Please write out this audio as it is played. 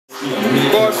Go on.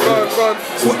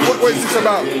 What is this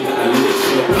about? What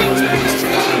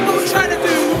we're trying to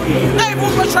do,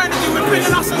 what we're trying to do, we're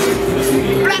bringing us as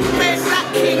black men,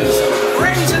 black kings,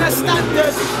 raising a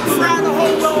standard throughout the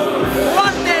whole world.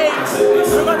 One day,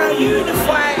 we're going to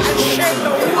unify and shake the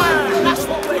world. That's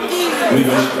what we're doing.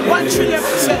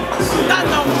 1,000,000,000%. That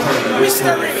number,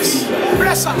 Mr. Ricks,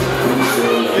 bless up.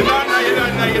 You don't know.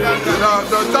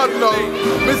 No, don't know.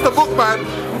 Mr. Bookman.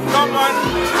 Come on,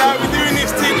 now we're doing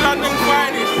this thing, London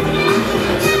finest.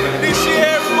 This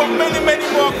year we've got many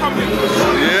more coming.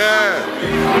 Yeah.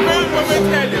 Remember what we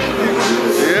tell you.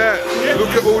 Yeah.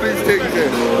 Look at all these things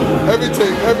here.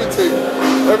 Everything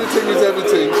is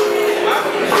everything.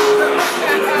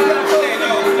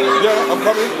 Yeah, I'm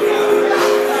coming.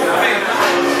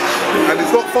 And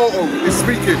it's not photo, it's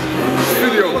speaking. It's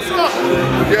video. What's up?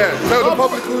 Yeah, tell the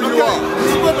public who you are.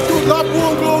 This is what we call Love,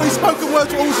 War and Glory, spoken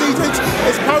words for all seasons.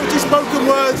 It's poetry, spoken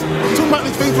words. Talking about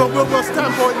these things from a real world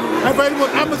standpoint. Available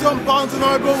on Amazon, Barnes &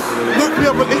 Noble. Look me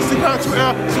up on Instagram,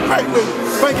 Twitter. It's a great win.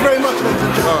 Thank you very much, ladies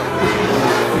and gentlemen.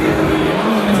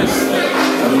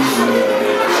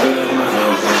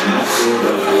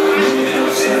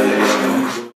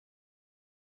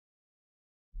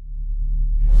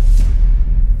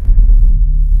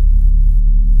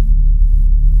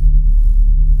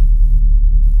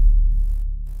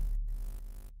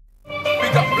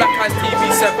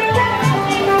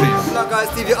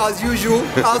 TV as usual,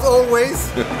 as always,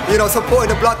 you know, supporting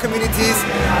the black communities,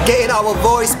 getting our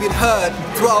voice being heard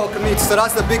through our community. So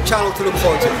that's the big channel to look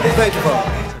forward to. Thank you,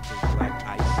 brother.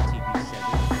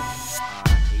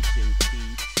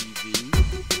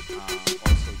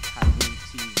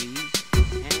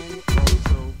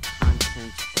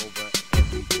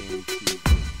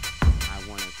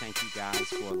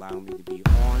 For allowing me to be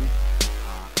on.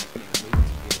 I can't wait to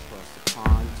get across the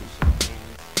pond to shake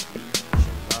hands, meet,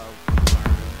 show love,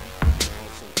 learn, and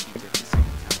also teach at the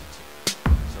same time too.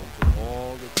 So to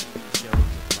all the TV shows,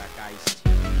 the Black Ice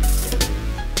TV,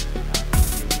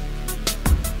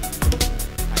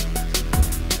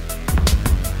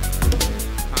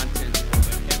 content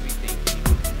over everything,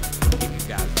 give you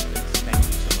guys this. Thank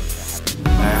you so much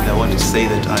for having me. And I want to say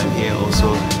that I'm here also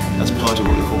as part of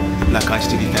what we call the Black Ice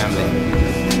TV family.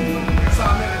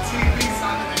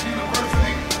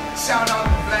 Shout out to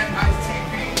Black Ice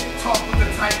TV, Talk with the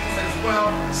Titans as well.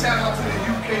 Shout out to the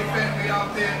UK family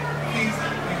out there. Peace,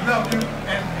 we love you.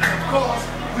 And of course,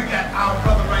 we got our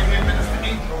brother right here, Minister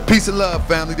Angel. Peace and love,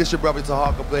 family. This your brother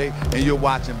Tahaka Blade, and you're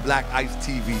watching Black Ice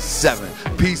TV 7.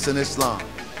 Peace and Islam.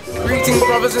 Greetings,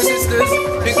 brothers and sisters.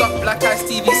 Big up Black Ice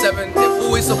TV 7. They're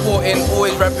always supporting,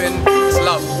 always repping. It's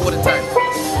love all the time.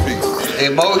 Peace.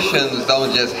 Emotions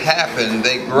don't just happen,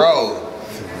 they grow,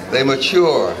 they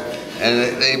mature.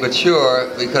 And they mature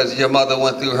because your mother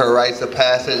went through her rites of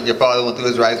passage, your father went through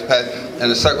his rites of passage, and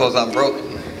the circle is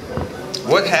unbroken.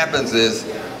 What happens is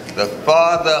the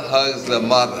father hugs the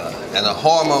mother, and a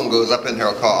hormone goes up in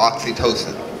her called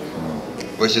oxytocin,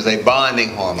 which is a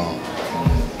bonding hormone.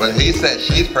 But he said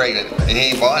she's pregnant and he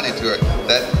ain't bonding to her.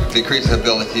 That decreases her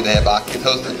ability to have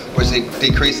oxytocin, which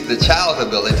decreases the child's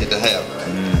ability to have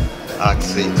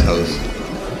oxytocin.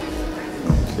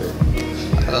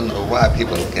 I don't know why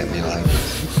people look at me like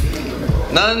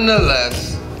this.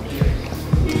 Nonetheless,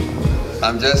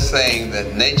 I'm just saying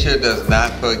that nature does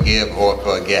not forgive or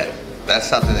forget. That's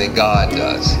something that God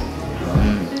does.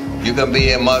 You can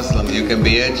be a Muslim, you can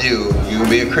be a Jew, you can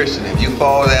be a Christian. If you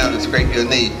fall down and scrape your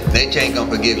knee, nature ain't gonna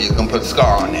forgive you, it's gonna put a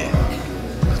scar on there.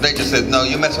 Nature says, no,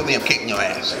 you mess with me, I'm kicking your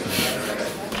ass.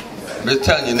 I'm just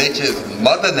telling you, nature is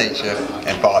Mother Nature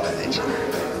and Father Nature.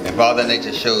 And Father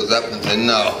Nature shows up and says,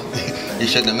 no, you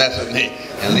shouldn't have messed with me,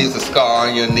 and leaves a scar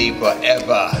on your knee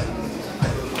forever.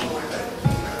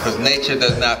 Because nature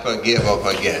does not forgive or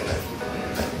forget.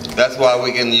 That's why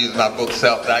we can use my book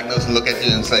Self-Diagnose and look at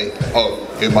you and say, oh,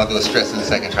 your mother was stressed in the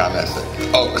second trimester.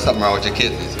 Oh, there's something wrong with your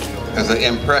kidneys. Because the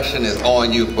impression is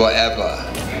on you forever,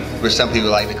 which some people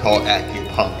like to call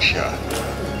acupuncture.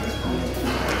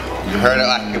 You heard of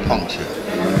acupuncture?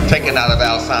 Taken out of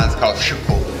our science called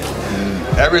shuko.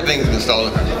 Everything's been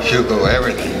stolen from you. Shuko,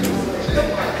 everything.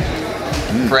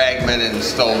 Fragmented and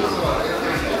stolen.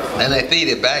 And they feed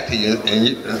it back to you and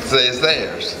you say it's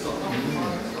theirs.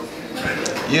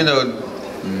 You know,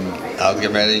 I was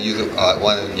getting ready to use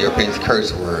one of the Europeans'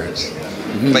 curse words.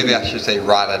 Maybe I should say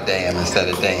Rotterdam instead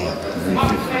of damn.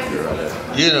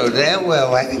 You know damn well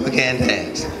white people can't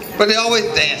dance. But they always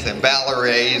dance in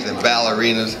ballets and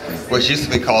ballerinas, which used to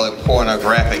be called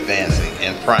pornographic dancing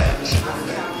in France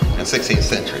in 16th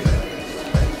century.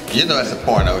 You know that's a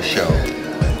porno show.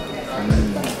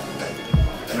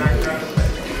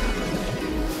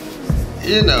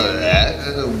 You know that.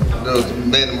 those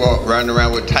men running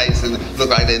around with tights and look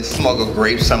like they smuggled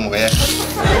grapes somewhere.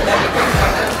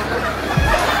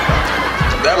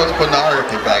 That was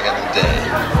pornography back in the day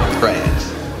in France.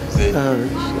 See?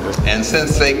 And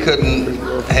since they couldn't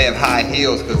have high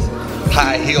heels, because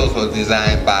high heels was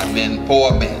designed by men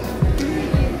for men,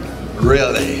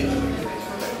 really,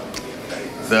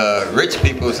 the rich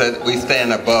people said we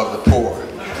stand above the poor.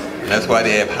 And that's why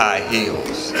they have high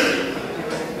heels.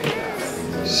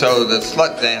 So the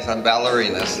slut dance and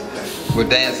ballerinas would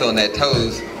dance on their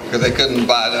toes because they couldn't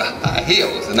buy the high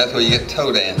heels, and that's where you get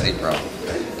toe dancing from.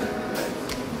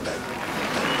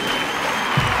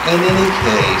 In any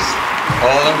case,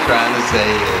 all I'm trying to say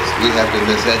is we have been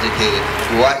miseducated.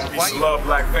 Peace and love,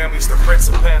 black families. The Prince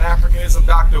of Pan-Africanism,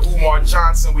 Dr. Umar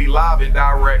Johnson. We live and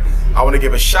direct. I want to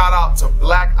give a shout out to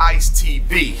Black Ice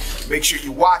TV. Make sure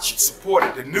you watch it, support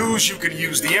it. The news you can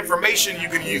use, the information you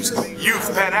can use.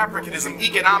 Youth, Pan-Africanism,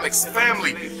 economics,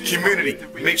 family, community.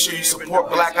 Make sure you support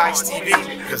Black Ice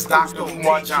TV because Dr.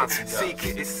 Umar Johnson does.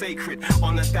 Sacred is sacred.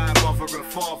 On the die, mother and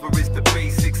father is the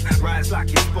basics. Rise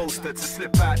like you're supposed to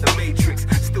slip out the matrix.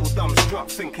 Still dumbstruck,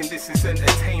 thinking this is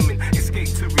entertainment. Escape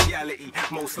to reality.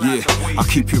 Most lives are I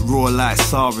keep it raw like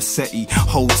Sarasetti.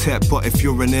 Hotep, but if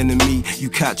you're an enemy, you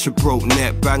catch a broke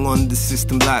net. Bang on the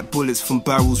system like bullets from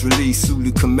barrels released.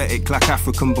 Zulu Kemetic like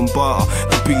African Bombata.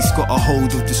 The beast got a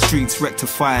hold of the streets,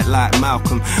 rectify it like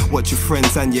Malcolm. Watch your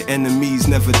friends and your enemies,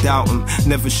 never doubt them.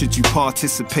 Never should you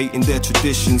participate in their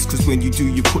traditions, cause when you do,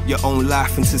 you put your own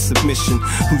life into submission.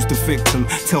 Who's the victim?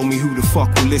 Tell me who the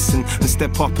fuck will listen and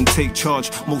step up and take charge.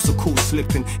 Most are caught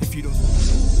slipping if you don't.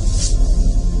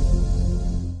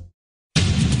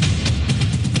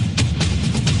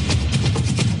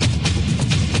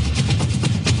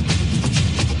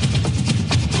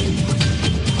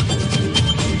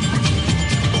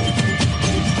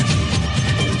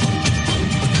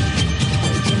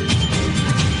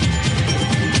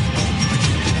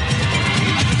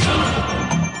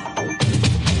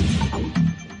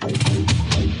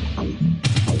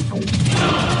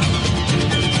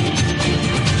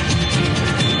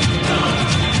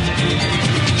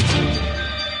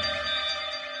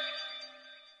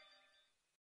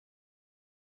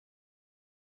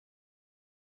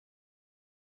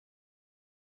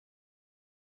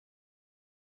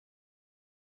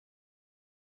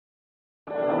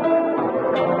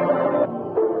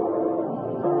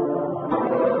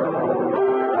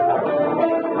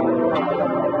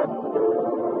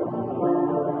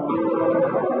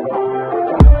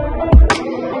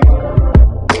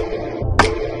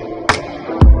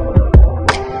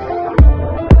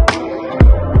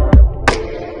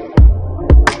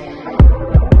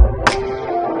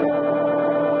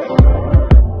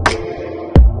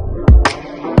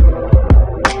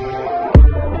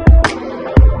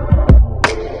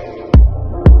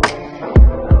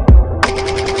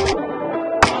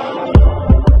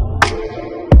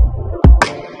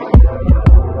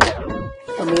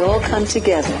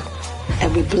 Together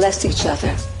and we bless each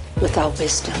other with our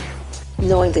wisdom,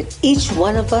 knowing that each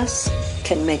one of us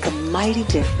can make a mighty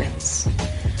difference.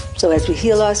 So as we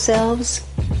heal ourselves,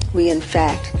 we in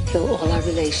fact heal all our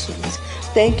relations.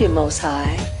 Thank you, Most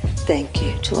High. Thank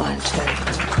you to Andre.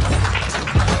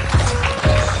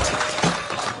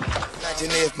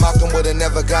 Imagine if Malcolm would've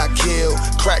never got killed.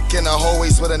 Crack in the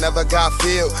hallways would've never got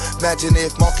filled. Imagine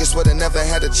if Marcus would've never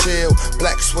had to chill.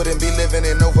 Blacks wouldn't be living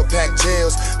in overpacked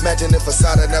jails. Imagine if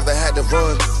Asada never had to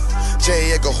run.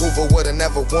 J. Edgar Hoover would've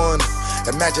never won.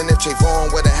 Imagine if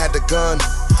Trayvon would've had the gun.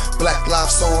 Black life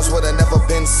songs would've never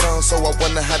been sung. So I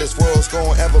wonder how this world's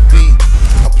gonna ever be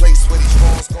a place where these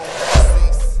wrongs gonna cease.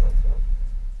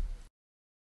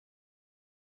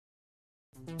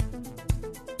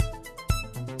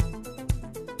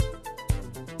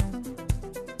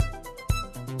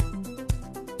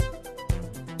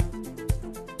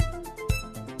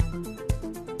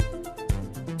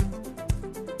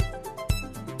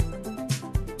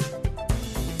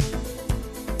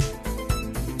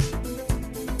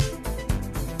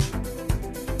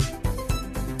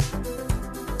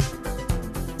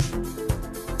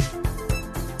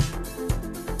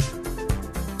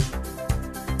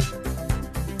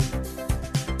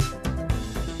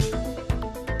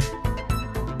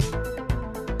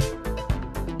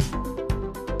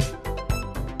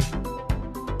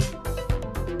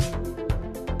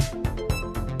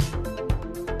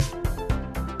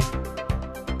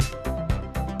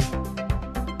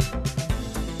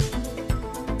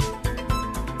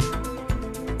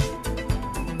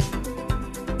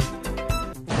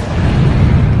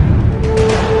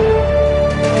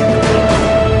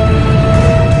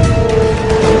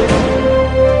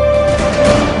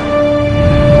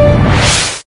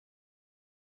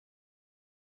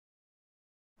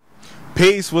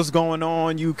 Peace, what's going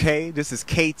on, UK? This is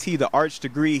KT, the Arch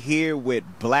Degree, here with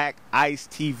Black Ice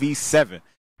TV 7.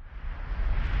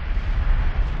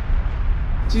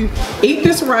 Eat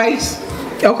this rice,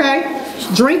 okay?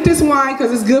 Drink this wine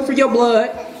because it's good for your blood,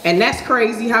 and that's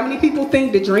crazy. How many people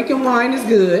think that drinking wine is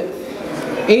good?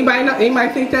 Anybody know? Anybody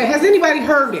think that? Has anybody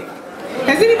heard it?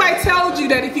 Has anybody told you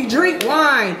that if you drink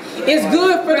wine, it's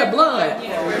good for the blood?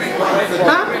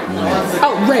 Huh?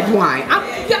 Oh, red wine.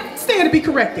 Stand to be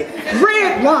corrected.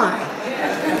 Red wine.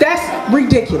 That's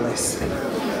ridiculous.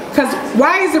 Because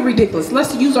why is it ridiculous?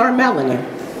 Let's use our melanin.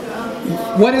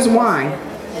 What is wine?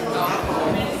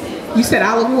 You said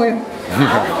olive oil? I'm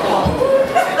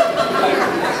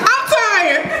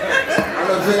tired.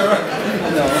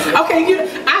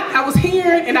 Okay, I was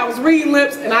hearing and I was reading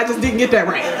lips and I just didn't get that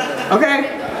right.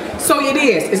 Okay? So it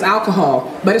is. It's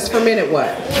alcohol, but it's fermented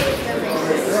what?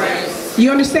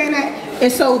 You understand that?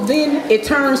 And so then it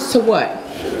turns to what?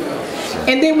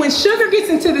 And then when sugar gets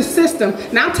into the system,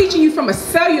 now I'm teaching you from a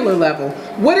cellular level,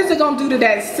 what is it going to do to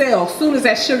that cell as soon as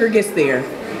that sugar gets there?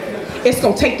 It's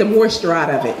going to take the moisture out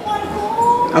of it.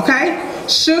 Okay?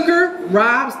 Sugar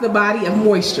robs the body of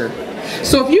moisture.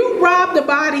 So if you rob the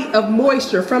body of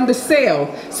moisture from the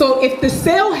cell, so if the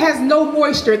cell has no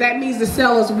moisture, that means the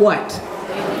cell is what?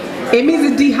 It means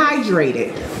it's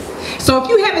dehydrated. So if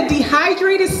you have a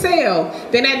dehydrated cell,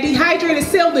 then that dehydrated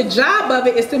cell, the job of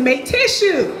it is to make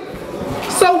tissue.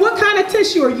 So what kind of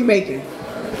tissue are you making?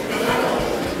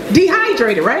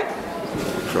 Dehydrated, right?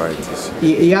 Dry tissue.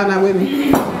 Y'all not with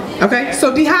me? Okay,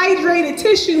 so dehydrated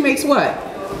tissue makes what?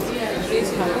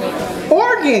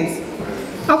 Organs.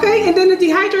 Okay, and then the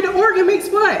dehydrated organ makes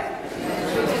what?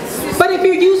 But if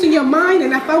you're using your mind,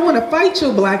 and if I want to fight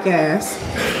your black ass,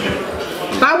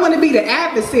 if I want to be the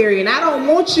adversary and I don't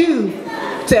want you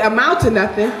to amount to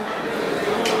nothing,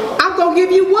 I'm going to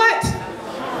give you what?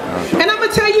 And I'm going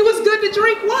to tell you it's good to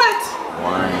drink what?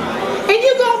 Wine. And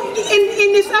you go,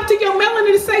 and it's up to your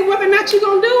melanin to say whether or not you're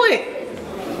going to do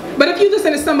it. But if you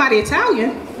listen to somebody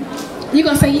Italian, you're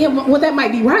going to say, yeah, well, that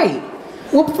might be right.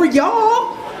 Well, for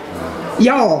y'all,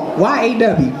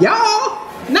 Y-A-W, y'all,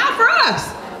 not for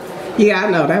us. Yeah,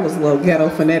 I know, that was a little ghetto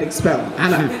phonetic spelling. I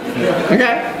know.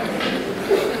 Okay?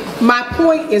 My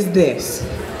point is this.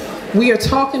 We are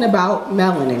talking about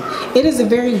melanin. It is a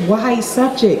very wide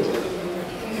subject.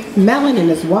 Melanin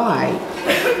is wide.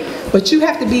 But you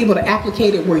have to be able to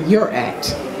applicate it where you're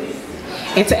at.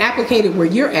 And to applicate it where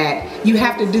you're at, you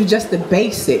have to do just the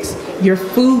basics. Your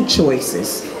food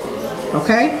choices.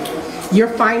 Okay? Your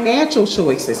financial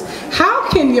choices. How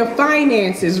can your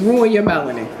finances ruin your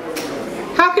melanin?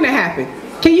 How can it happen?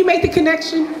 Can you make the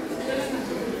connection?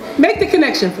 Make the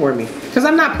connection for me, because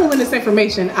I'm not pulling this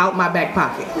information out my back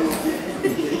pocket.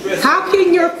 How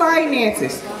can your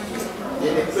finances?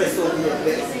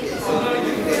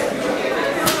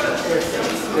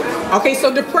 Okay,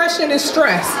 so depression and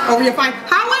stress over your finances.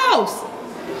 How else?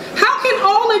 How can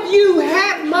all of you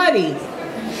have money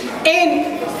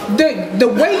and the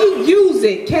way you use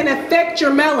it can affect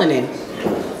your melanin?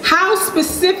 How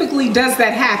specifically does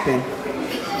that happen?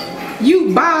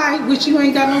 You buy what you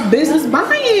ain't got no business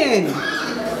buying.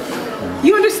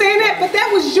 You understand that? But that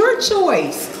was your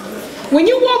choice. When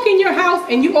you walk in your house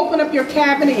and you open up your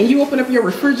cabinet and you open up your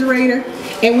refrigerator,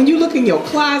 and when you look in your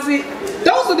closet,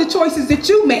 those are the choices that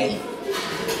you made.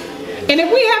 And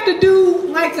if we have to do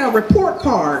like a report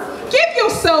card, give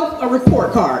yourself a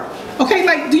report card. Okay,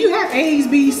 like, do you have A's,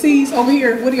 B's, C's over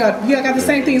here? What do y'all got the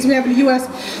same things we have in the US?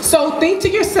 So think to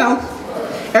yourself,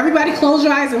 everybody close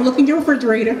your eyes and look in your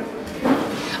refrigerator.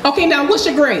 Okay, now what's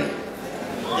your grade?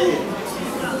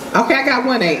 Okay, I got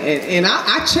 1 A, and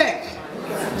I check.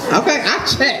 Okay, I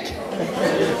check.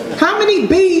 How many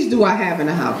B's do I have in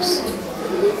the house?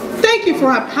 Thank you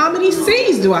for how many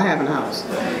C's do I have in the house?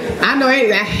 I know,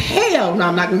 hell no,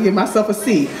 I'm not gonna give myself a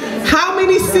C. How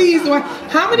many C's do I?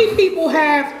 How many people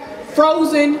have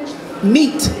frozen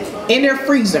meat in their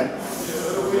freezer?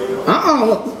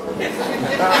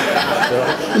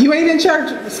 You ain't in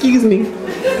church, excuse me.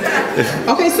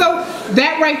 Okay, so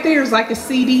that right there is like a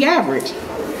CD average.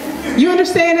 You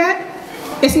understand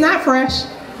that? It's not fresh,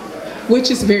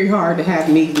 which is very hard to have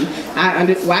meat. I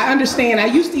understand. I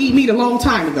used to eat meat a long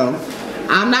time ago.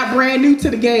 I'm not brand new to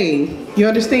the game. You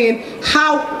understand?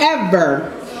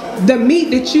 However, the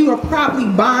meat that you are probably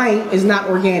buying is not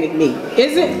organic meat,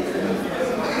 is it?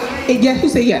 Yes, who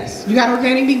said yes? You got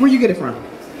organic meat? Where you get it from?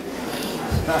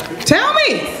 Tell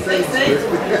me.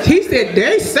 He said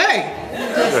they say.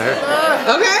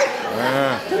 Okay?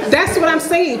 That's what I'm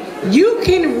saying. You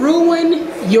can ruin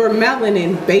your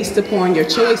melanin based upon your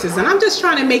choices. And I'm just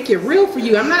trying to make it real for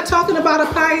you. I'm not talking about a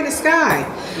pie in the sky.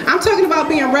 I'm talking about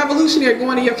being revolutionary,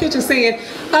 going to your kitchen saying,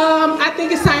 I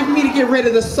think it's time for me to get rid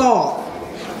of the salt.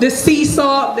 The sea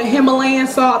salt, the Himalayan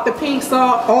salt, the pink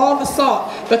salt, all the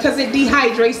salt, because it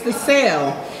dehydrates the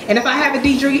cell. And if I have a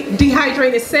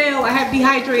dehydrated cell, I have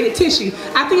dehydrated tissue.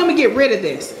 I think I'm gonna get rid of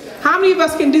this. How many of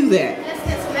us can do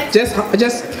that? Just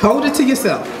hold it to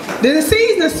yourself. Then the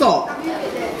seasoning salt.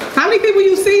 How many people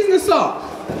use seasoning salt?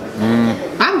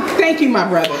 Thank you, my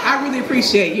brother. I really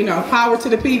appreciate, you know, power to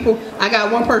the people. I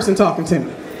got one person talking to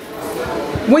me.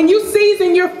 When you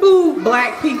season your food,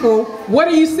 black people, what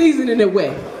are you seasoning it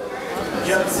with?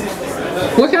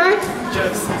 What kind?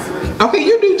 Okay,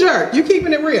 you do jerk. You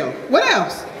keeping it real. What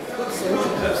else?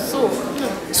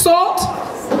 Salt.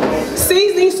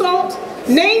 Seasoning salt.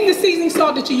 Name the seasoning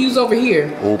salt that you use over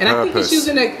here. All-purpose. And I think it's used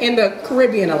in the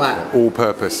Caribbean a lot.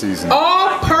 All-purpose seasoning.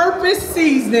 All-purpose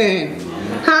seasoning.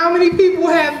 How many people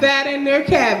have that in their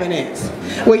cabinets?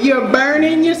 Well, you're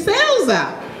burning your cells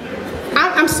out.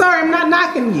 I'm sorry, I'm not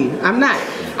knocking you. I'm not.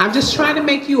 I'm just trying to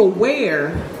make you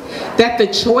aware that the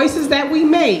choices that we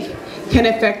make can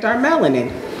affect our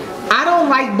melanin. I don't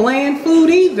like bland food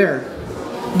either.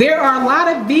 There are a lot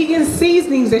of vegan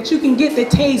seasonings that you can get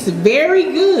that taste very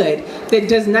good that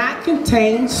does not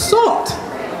contain salt.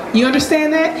 You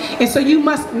understand that? And so you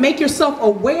must make yourself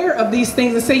aware of these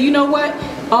things and say, you know what?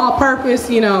 All purpose,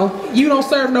 you know, you don't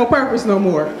serve no purpose no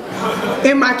more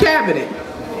in my cabinet.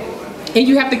 And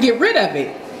you have to get rid of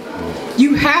it.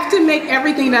 You have to make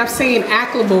everything that I'm saying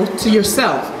applicable to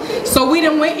yourself. So we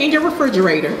done went in your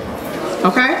refrigerator,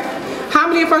 okay? How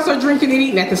many of us are drinking and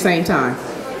eating at the same time?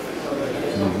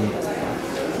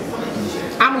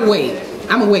 I'm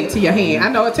gonna wait till your hand. I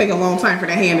know it take a long time for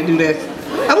that hand to do this.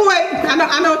 I'm gonna wait.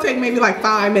 I know it take maybe like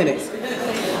 5 minutes.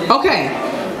 Okay.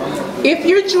 If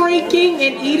you're drinking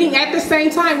and eating at the same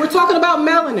time, we're talking about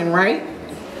melanin, right?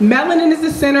 Melanin is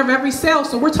the center of every cell,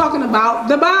 so we're talking about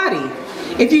the body.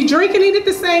 If you drink and eat at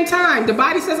the same time, the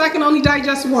body says I can only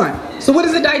digest one. So what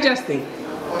is it digesting?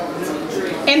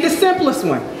 And the simplest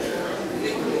one,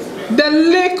 the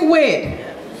liquid.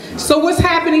 So what's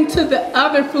happening to the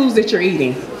other foods that you're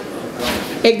eating?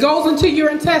 It goes into your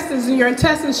intestines, and your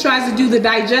intestines tries to do the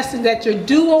digestion that your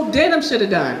duodenum should have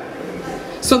done.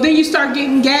 So then you start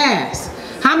getting gas.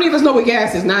 How many of us know what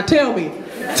gas is? Now tell me.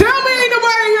 Tell me ain't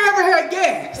nobody here ever had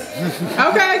gas.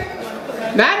 Okay?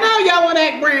 Now I know y'all want to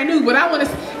act brand new, but I want to,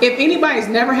 if anybody's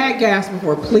never had gas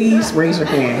before, please raise your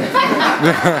hand.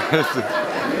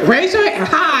 Raise your hand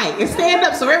high and stand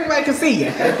up so everybody can see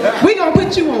you. We're going to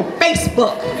put you on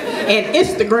Facebook and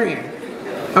Instagram.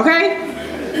 Okay?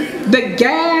 The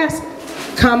gas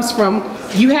comes from,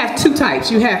 you have two types.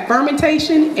 You have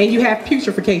fermentation and you have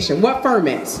putrefaction. What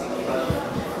ferments?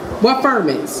 What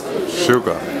ferments?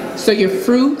 Sugar. So your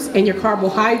fruits and your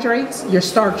carbohydrates, your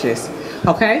starches.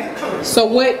 Okay? So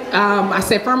what, I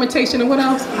said fermentation and what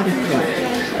else?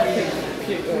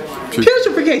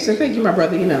 Putrefaction. Thank you, my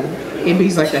brother. You know, it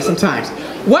be like that sometimes.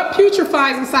 What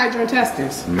putrefies inside your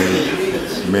intestines?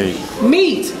 Meat.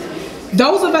 Meat.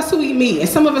 Those of us who eat meat, and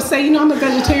some of us say, you know, I'm a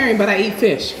vegetarian, but I eat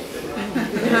fish.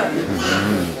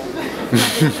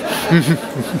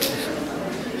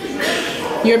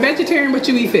 You're a vegetarian, but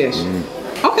you eat fish.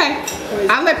 Okay.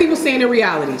 I let people stand in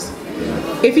realities.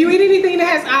 If you eat anything that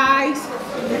has eyes,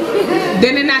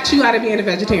 then it knocks you out of being a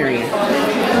vegetarian.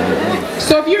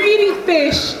 So if you're eating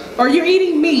fish or you're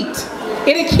eating meat,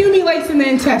 it accumulates in the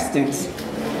intestines.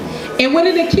 And when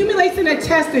it accumulates in the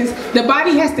intestines, the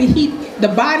body has to heat the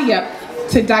body up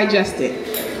to digest it.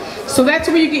 So that's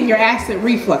where you're getting your acid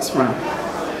reflux from.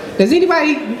 Does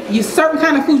anybody, you certain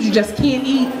kind of foods you just can't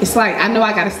eat? It's like, I know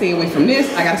I gotta stay away from this,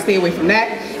 I gotta stay away from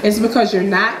that. It's because you're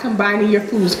not combining your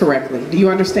foods correctly. Do you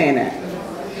understand that?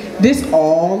 This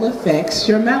all affects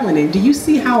your melanin. Do you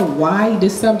see how wide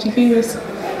this subject is?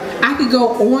 I could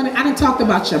go on. I done talked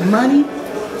about your money.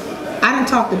 I done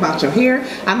talked about your hair.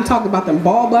 I done talked about them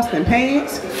ball busting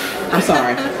pants. I'm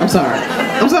sorry. I'm sorry.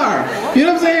 I'm sorry. You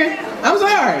know what I'm saying? I'm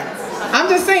sorry. I'm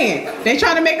just saying. They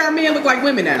trying to make our men look like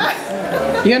women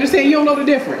now. You understand? You don't know the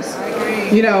difference.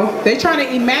 You know, they trying to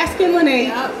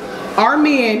emasculate our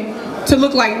men to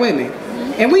look like women.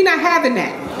 And we not having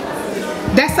that.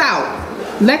 That's out.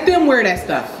 Let them wear that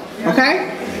stuff. Okay?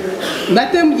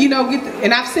 Let them, you know, get,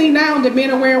 and I've seen now that men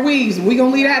are wearing weaves. We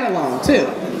gonna leave that alone too.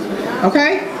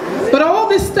 Okay? But all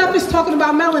this stuff is talking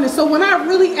about melanin. So when I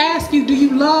really ask you, do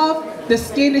you love the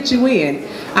skin that you're in?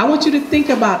 I want you to think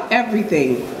about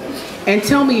everything and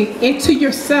tell me into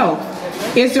yourself,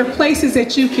 is there places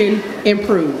that you can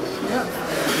improve?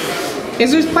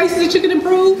 Is there places that you can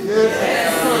improve?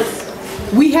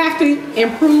 We have to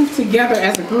improve together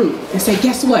as a group and say,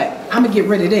 guess what? I'm gonna get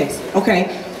rid of this.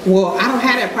 Okay, well, I don't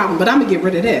have that problem, but I'm gonna get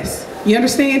rid of this. You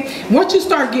understand? Once you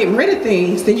start getting rid of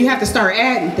things, then you have to start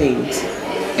adding things.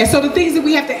 And so the things that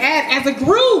we have to add as a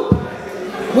group,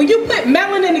 when you put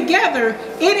melanin together,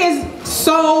 it is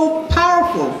so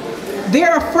powerful.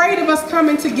 They're afraid of us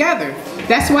coming together.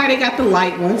 That's why they got the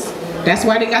light ones. That's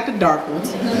why they got the dark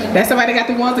ones. That's why they got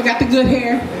the ones that got the good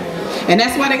hair. And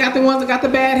that's why they got the ones that got the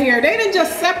bad hair. They done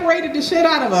just separated the shit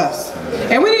out of us.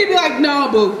 And we need to be like, no,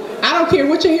 boo, I don't care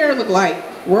what your hair look like.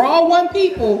 We're all one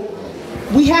people.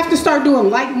 We have to start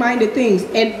doing like-minded things.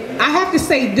 And I have to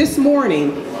say, this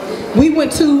morning, we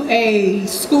went to a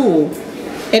school,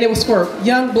 and it was for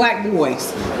young black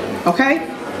boys, okay?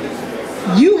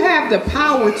 You have the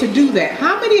power to do that.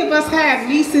 How many of us have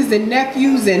nieces and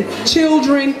nephews and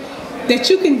children that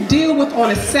you can deal with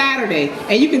on a Saturday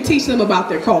and you can teach them about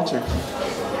their culture?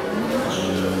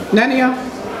 None of y'all?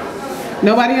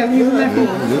 Nobody has nieces and nephews?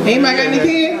 Anybody got any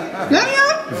kids? None of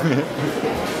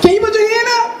y'all? Can you put your hand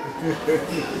up?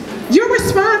 You're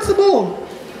responsible.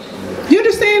 You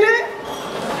understand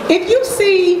that? If you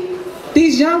see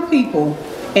these young people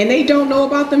and they don't know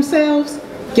about themselves,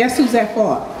 guess who's at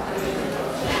fault?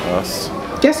 Us.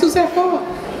 Guess who's at fault?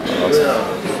 Us.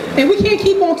 And we can't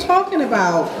keep on talking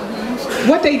about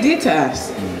what they did to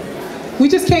us. We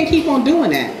just can't keep on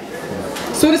doing that.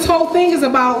 So this whole thing is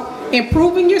about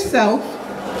improving yourself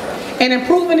and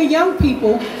improving the young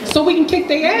people so we can kick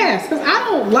their ass. Because I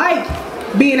don't like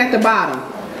being at the bottom.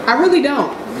 I really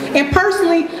don't. And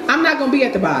personally, I'm not going to be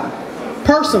at the bottom.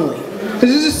 Personally. Because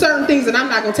there's just certain things that I'm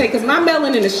not going to take because my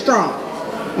melanin is strong.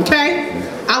 Okay?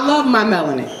 I love my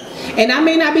melanin. And I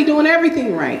may not be doing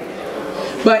everything right.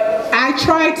 But I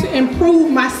try to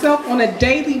improve myself on a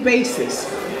daily basis.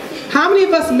 How many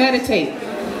of us meditate?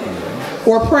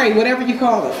 Or pray, whatever you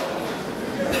call it?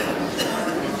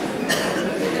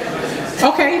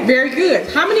 Okay, very good.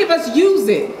 How many of us use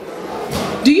it?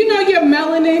 Do you know your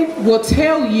melanin will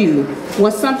tell you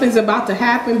when something's about to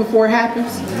happen before it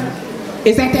happens?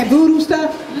 Is that voodoo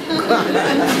stuff?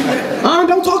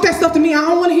 Don't talk that stuff to me. I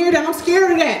don't want to hear that. I'm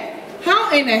scared of that.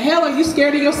 How in the hell are you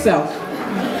scared of yourself?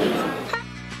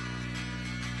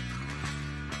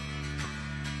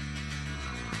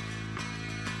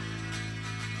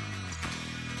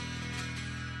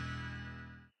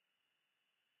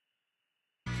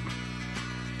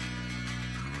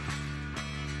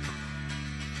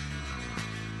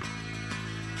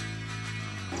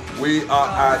 We are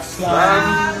at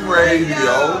Slam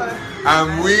Radio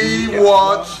and we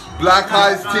watch Black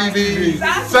Eyes TV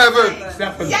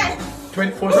 7. Yes.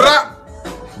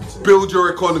 24/7. Build your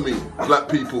economy, black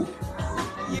people.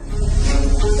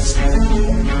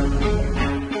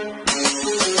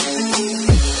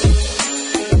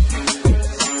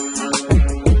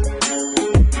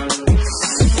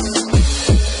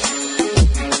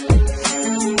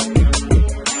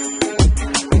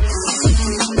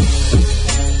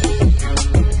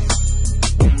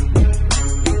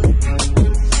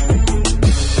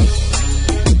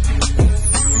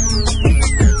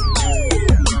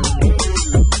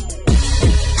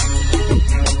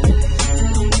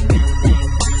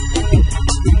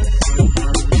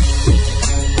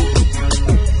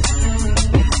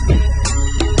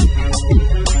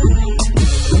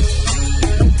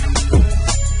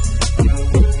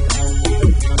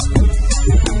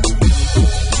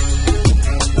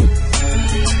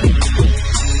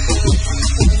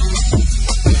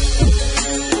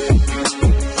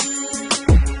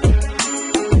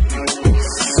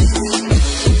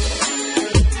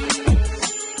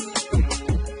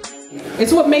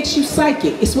 It's what makes you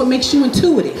psychic. It's what makes you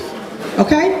intuitive.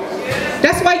 Okay?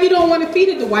 That's why you don't want to feed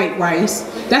it the white rice.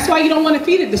 That's why you don't want to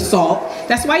feed it the salt.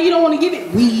 That's why you don't want to give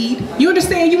it weed. You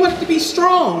understand? You want it to be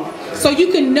strong. So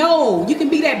you can know. You can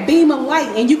be that beam of light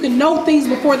and you can know things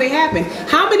before they happen.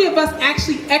 How many of us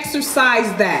actually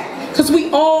exercise that? Because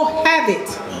we all have it.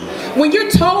 When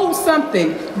you're told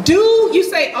something, you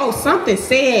say, oh, something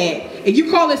said, and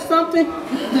you call it something?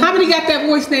 How many got that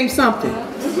voice named something?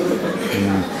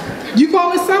 You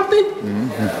call it something?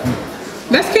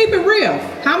 Let's keep it real.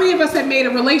 How many of us have made a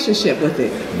relationship with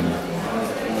it?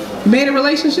 Made a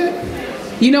relationship?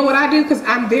 You know what I do? Because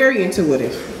I'm very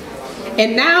intuitive.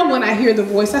 And now when I hear the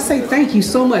voice, I say, thank you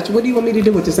so much. What do you want me to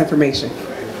do with this information?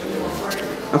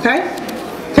 Okay?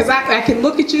 Because I can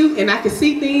look at you and I can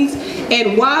see things.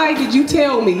 And why did you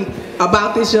tell me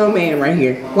about this young man right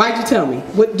here? Why did you tell me?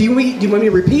 What do you want me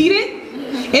to repeat it?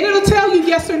 And it'll tell you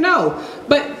yes or no.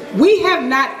 But we have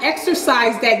not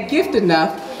exercised that gift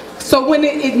enough. So when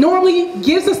it normally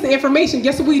gives us the information,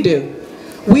 guess what we do?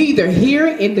 We either hear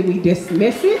it and then we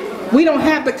dismiss it. We don't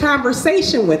have the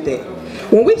conversation with it.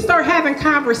 When we start having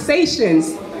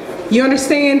conversations, you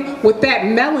understand, with that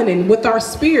melanin, with our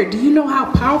spirit, do you know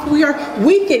how powerful we are?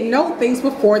 We can know things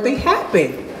before they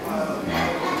happen.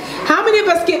 How many of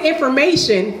us get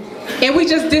information and we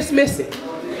just dismiss it?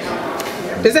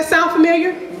 Does that sound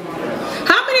familiar?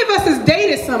 How many of us has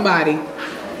dated somebody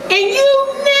and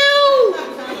you knew?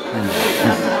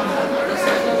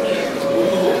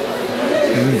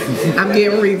 I'm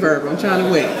getting reverb, I'm trying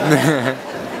to wait.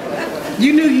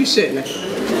 You knew you shouldn't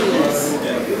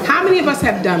have. How many of us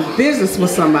have done business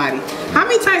with somebody? How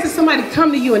many times did somebody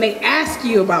come to you and they ask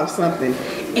you about something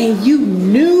and you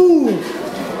knew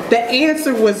the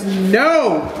answer was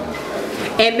no?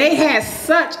 And they had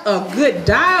such a good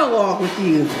dialogue with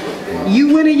you.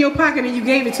 You went in your pocket and you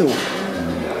gave it to them.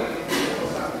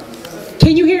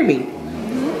 Can you hear me?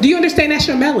 Do you understand that's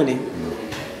your melanin?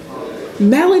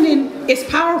 Melanin is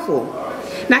powerful.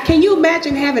 Now can you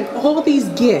imagine having all these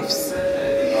gifts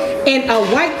and a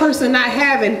white person not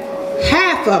having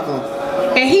half of them?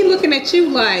 And he looking at you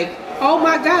like, oh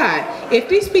my God, if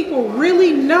these people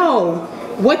really know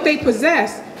what they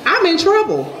possess, I'm in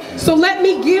trouble. So let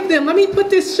me give them, let me put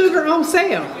this sugar on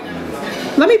sale.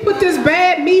 Let me put this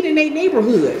bad meat in their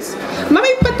neighborhoods. Let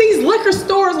me put these liquor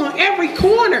stores on every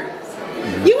corner.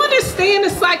 You understand the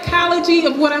psychology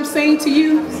of what I'm saying to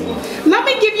you? Let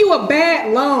me give you a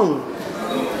bad loan.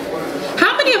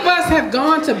 How many of us have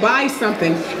gone to buy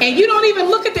something and you don't even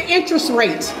look at the interest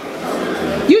rate?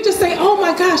 You just say, oh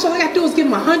my gosh, all I gotta do is give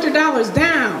them $100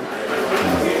 down.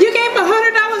 You gave them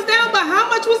 $100 down, but how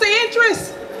much was the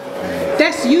interest?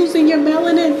 That's using your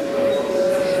melanin.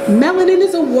 Melanin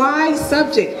is a wise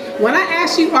subject. When I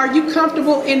ask you, are you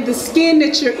comfortable in the skin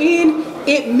that you're in?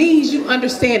 It means you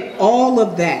understand all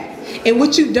of that. And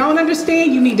what you don't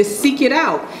understand, you need to seek it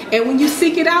out. And when you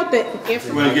seek it out, that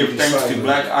information. I want to give thanks to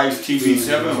Black Ice TV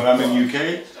 7 when I'm in the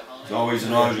UK. It's always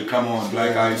an honor to come on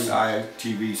Black Ice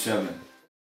TV 7.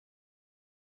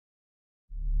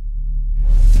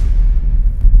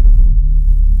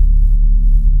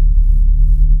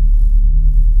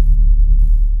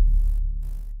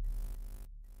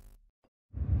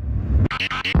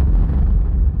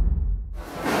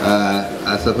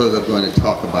 I suppose I'm going to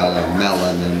talk about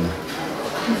melanin.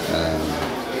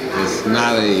 It's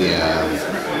not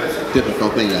a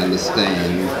difficult thing to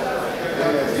understand.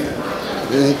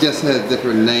 It just has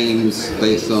different names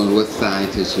based on what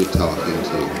scientists you're talking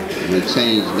to. And they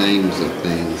change names of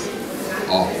things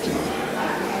often.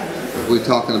 If we're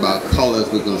talking about colors,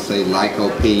 we're going to say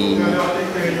lycopene.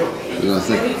 We're going to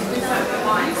say...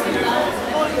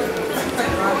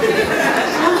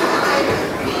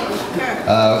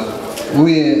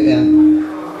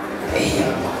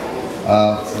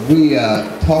 We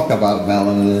talk about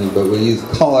melanin, but we use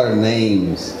color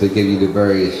names to give you the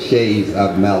various shades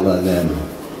of melanin.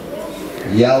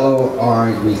 Yellow,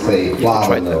 orange, we say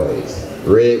flavonoids.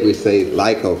 Red, we say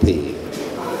lycopene.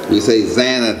 We say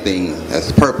xanthine,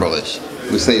 that's purplish.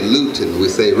 We say lutein, we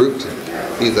say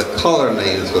rutin. These are color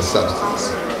names for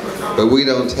substance. But we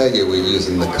don't tell you we're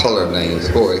using the color names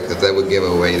for it because that would give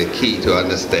away the key to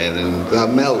understanding the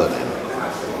melanin.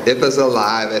 If it's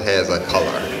alive, it has a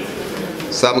color.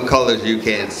 Some colors you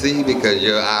can't see because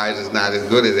your eyes is not as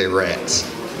good as a rat's,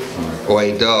 or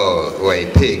a dog, or a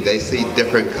pig. They see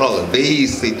different colors.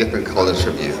 Bees see different colors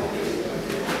from you.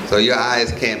 So your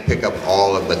eyes can't pick up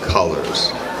all of the colors.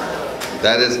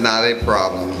 That is not a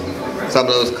problem. Some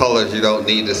of those colors you don't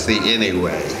need to see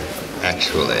anyway,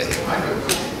 actually.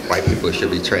 White people should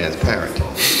be transparent.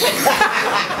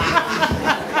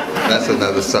 That's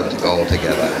another subject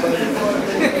altogether.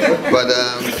 But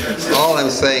all I'm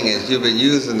saying is you've been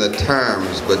using the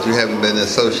terms, but you haven't been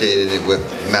associated it with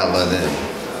melanin.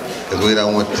 Because we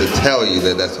don't want to tell you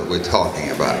that that's what we're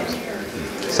talking about.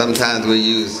 Sometimes we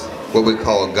use what we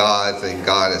call gods and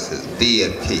goddesses,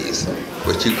 deities,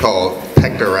 what you call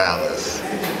pectoralis,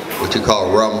 what you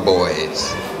call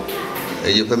rhomboids. Are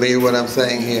you familiar with what I'm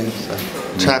saying here?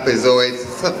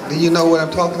 Trapezoids. Do you know what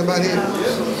I'm talking about here?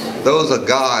 Those are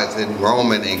gods in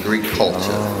Roman and Greek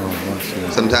culture.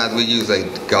 Sometimes we use a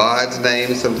god's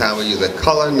name, sometimes we use a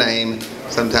color name,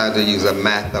 sometimes we use a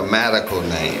mathematical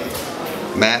name.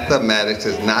 Mathematics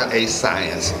is not a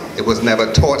science. It was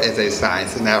never taught as a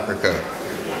science in Africa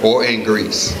or in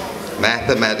Greece.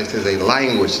 Mathematics is a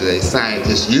language that a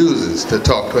scientist uses to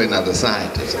talk to another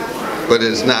scientist. But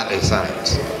it is not a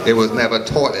science. It was never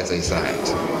taught as a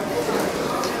science.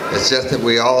 It's just that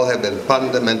we all have been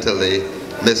fundamentally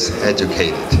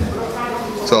miseducated.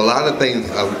 So a lot of things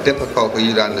are difficult for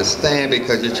you to understand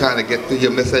because you're trying to get through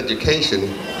your miseducation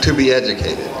to be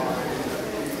educated.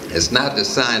 It's not the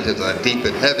scientists are deep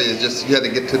and heavy, it's just you have to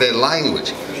get to their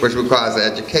language, which requires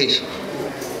education.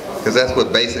 Because that's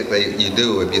what basically you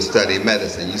do if you study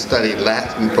medicine. You study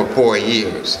Latin for 4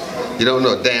 years. You don't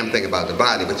know a damn thing about the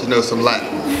body, but you know some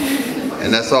Latin.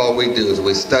 And that's all we do is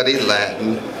we study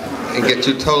Latin and get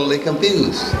you totally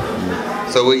confused.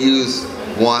 So we use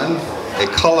 1, a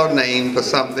color name for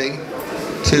something,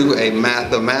 2, a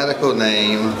mathematical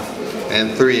name,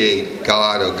 and 3, a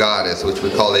god or goddess, which we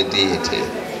call a deity.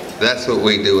 That's what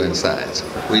we do in science.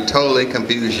 We totally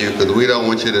confuse you because we don't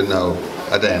want you to know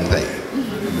a damn thing.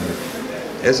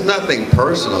 It's nothing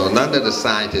personal. None of the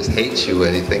scientists hate you or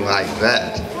anything like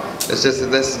that. It's just that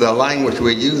this is the language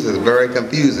we use is very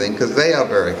confusing because they are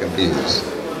very confused.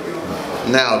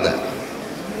 Now then,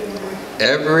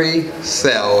 every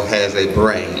cell has a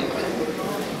brain.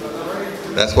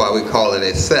 That's why we call it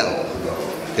a cell.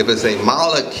 If it's a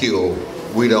molecule,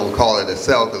 we don't call it a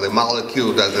cell because a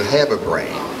molecule doesn't have a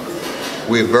brain.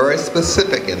 We're very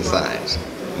specific in science.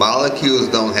 Molecules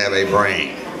don't have a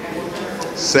brain.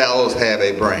 Cells have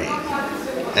a brain.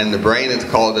 And the brain is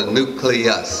called the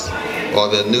nucleus, or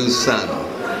the new sun.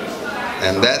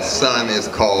 And that sun is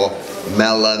called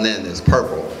melanin, it's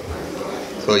purple.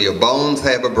 So your bones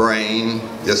have a brain,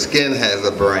 your skin has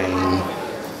a brain,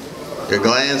 your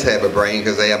glands have a brain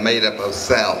because they are made up of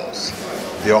cells.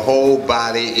 Your whole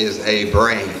body is a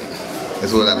brain,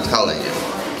 is what I'm telling you.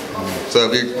 So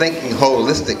if you're thinking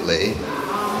holistically,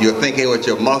 you're thinking with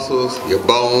your muscles, your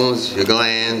bones, your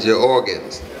glands, your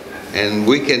organs. And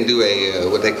we can do a,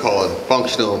 what they call a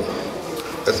functional,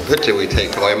 that's a picture we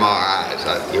take for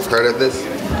MRIs. You've heard of this?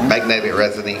 Magnetic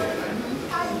resonance.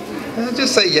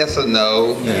 Just say yes or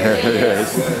no.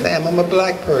 Damn, I'm a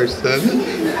black person.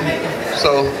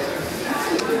 So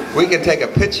we can take a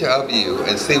picture of you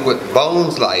and see what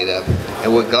bones light up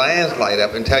and what glands light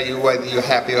up and tell you whether you're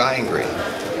happy or angry.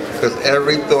 Because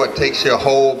every thought takes your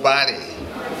whole body.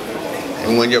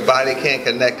 And when your body can't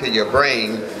connect to your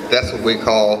brain, that's what we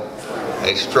call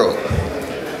a stroke.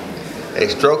 A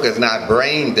stroke is not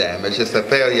brain damage, it's a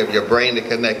failure of your brain to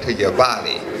connect to your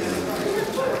body.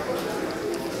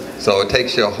 So it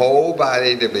takes your whole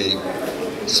body to be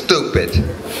stupid,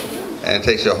 and it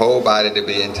takes your whole body to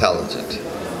be intelligent.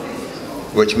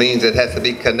 Which means it has to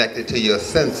be connected to your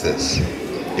senses.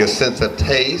 Your sense of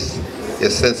taste, your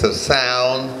sense of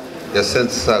sound, your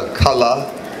sense of color,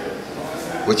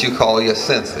 what you call your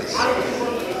senses.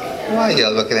 Why are you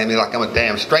looking at me like I'm a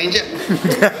damn stranger?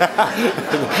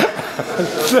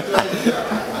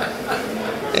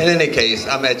 In any case,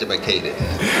 I'm educated.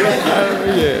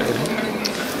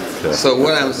 So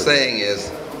what I'm saying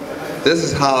is, this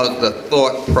is how the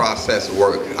thought process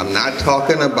works. I'm not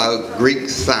talking about Greek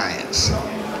science.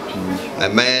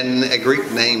 A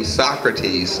Greek named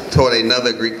Socrates taught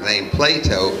another Greek named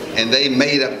Plato, and they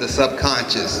made up the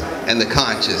subconscious and the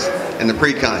conscious and the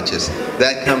preconscious.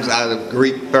 That comes out of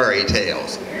Greek fairy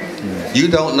tales. You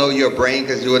don't know your brain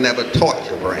because you were never taught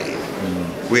your brain.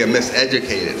 We are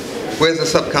miseducated. Where's the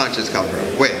subconscious come from?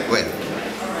 Where?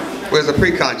 Where's the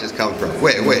preconscious come from?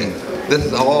 Where? This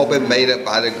has all been made up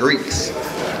by the Greeks.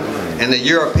 And the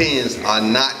Europeans are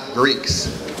not Greeks.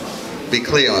 Be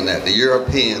clear on that. The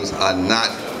Europeans are not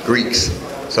Greeks.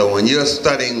 So when you're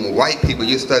studying white people,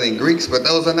 you're studying Greeks, but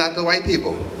those are not the white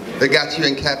people. They got you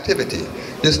in captivity.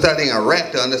 You're studying a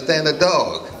rat to understand a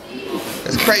dog.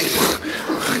 It's crazy.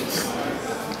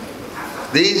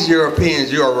 These Europeans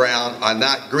you're around are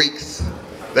not Greeks.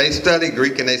 They study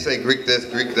Greek and they say Greek this,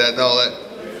 Greek that, and all that.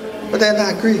 But they're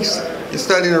not Greeks. You're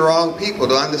studying the wrong people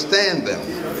to understand them.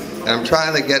 And I'm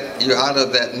trying to get you out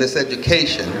of that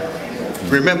miseducation.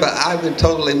 Remember, I've been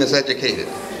totally miseducated.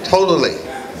 Totally.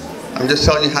 I'm just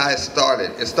telling you how it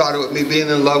started. It started with me being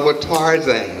in love with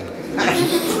Tarzan.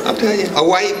 I'm telling you, a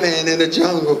white man in the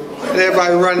jungle, and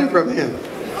everybody running from him.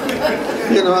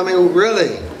 You know, I mean,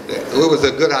 really. It was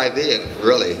a good idea,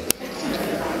 really.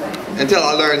 Until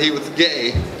I learned he was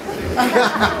gay.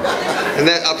 And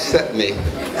that upset me.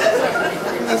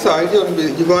 That's all right.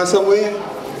 You going somewhere?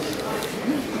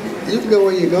 You can go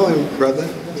where you're going, brother.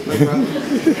 That's no problem.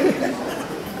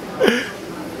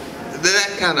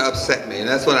 That kind of upset me, and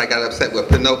that's when I got upset with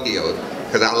Pinocchio,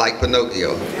 because I like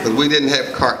Pinocchio. Because we didn't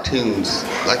have cartoons.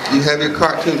 Like you have your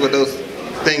cartoons with those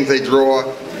things they draw.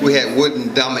 We had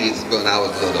wooden dummies when I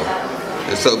was little.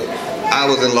 And so I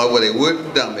was in love with a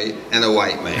wooden dummy and a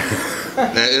white man.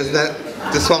 Now, isn't that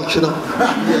dysfunctional?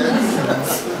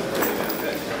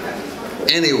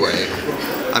 Anyway,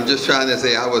 I'm just trying to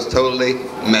say I was totally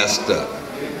messed up.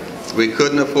 We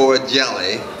couldn't afford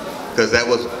jelly, because that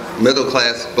was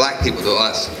middle-class black people to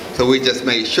us. So we just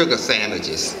made sugar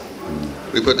sandwiches.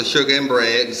 We put the sugar in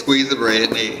bread and squeezed the bread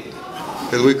and ate it,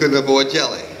 because we couldn't afford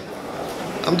jelly.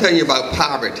 I'm telling you about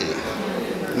poverty.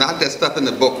 Not that stuff in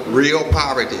the book, real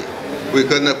poverty. We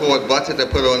couldn't afford butter to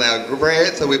put on our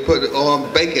bread, so we put it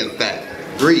on bacon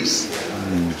fat, grease.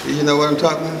 You know what I'm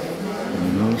talking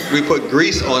about? We put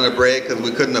grease on the bread because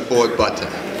we couldn't afford butter.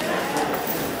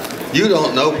 You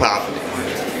don't know poverty.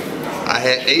 I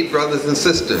had 8 brothers and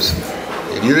sisters.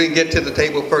 If you didn't get to the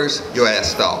table first, your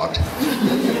ass starved.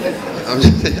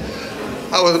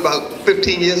 I was about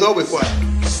 15 years old before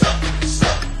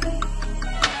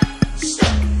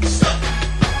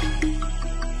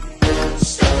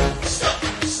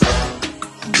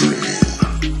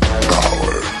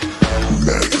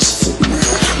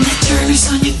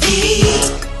on your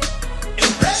feet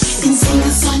and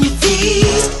singers on your feet.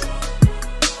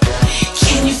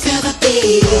 Can you feel the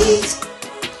beat?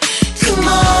 Come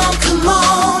on, come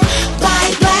on,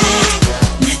 body black.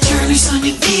 The journey's on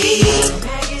your feet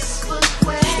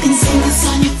and singers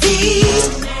on your feet.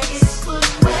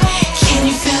 Can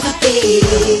you feel the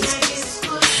beat?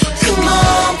 Come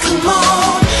on,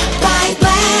 body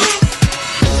black.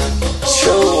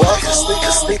 Show off your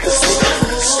sneakers, sneakers,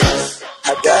 sneakers. I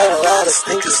got a lot of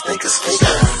sneakers, sneakers,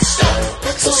 sneakers.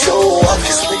 So show off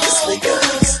your sneakers,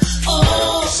 sneakers.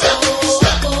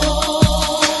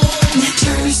 The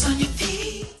journey's on your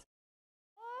feet.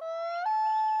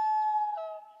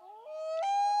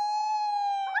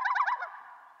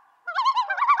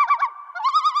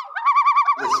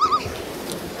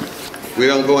 We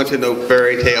don't go into no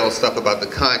fairy tale stuff about the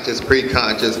conscious,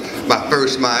 pre-conscious, my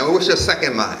first mind. Well, what's your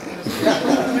second mind?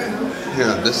 You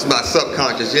know, this is my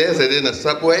subconscious. Yes, it in a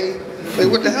subway.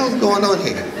 Like, what the hell's going on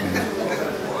here?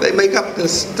 They make up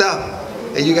this stuff,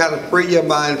 and you got to free your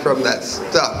mind from that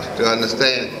stuff to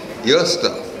understand your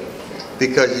stuff,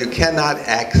 because you cannot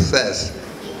access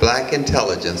black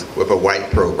intelligence with a white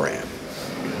program.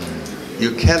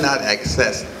 You cannot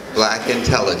access black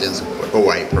intelligence with a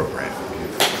white program.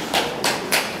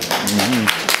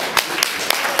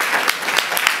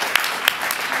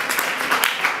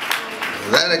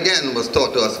 That again was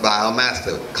taught to us by our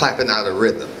master, clapping out a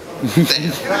rhythm.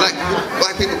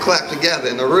 Black people clap together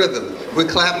in a rhythm. We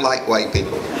clap like white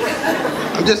people.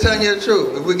 I'm just telling you the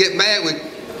truth. If we get mad, we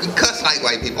cuss like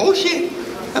white people. Oh shit!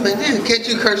 I mean, can't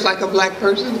you curse like a black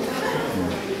person?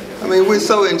 I mean, we're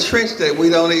so entrenched that we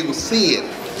don't even see it.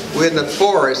 We're in the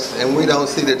forest and we don't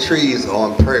see the trees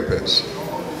on purpose.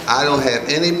 I don't have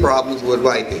any problems with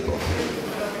white people.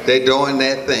 They're doing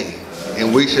their thing,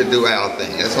 and we should do our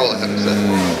thing. That's all I have to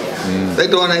say. They're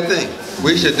doing their thing.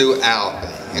 We should do our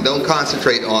thing, and don't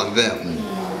concentrate on them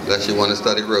unless you want to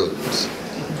study rodents.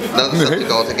 Another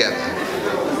subject altogether.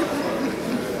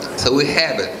 So we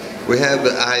have it. We have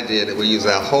the idea that we use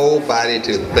our whole body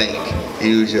to think. You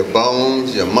use your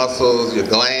bones, your muscles, your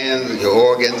glands, your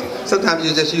organs. Sometimes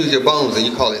you just use your bones and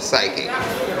you call it psychic.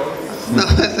 No,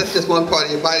 that's just one part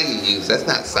of your body you use. That's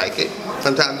not psychic.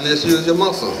 Sometimes you just use your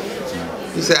muscles.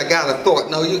 You say, I got a thought.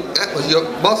 No, that was your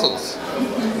muscles.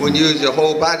 When you use your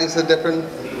whole body, it's a different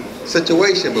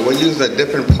situation. But when you use a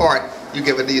different part, you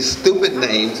give it these stupid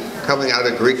names coming out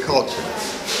of Greek culture.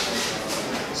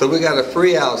 So we got to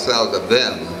free ourselves of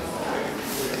them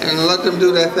and let them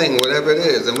do their thing, whatever it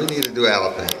is. And we need to do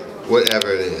our thing, whatever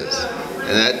it is.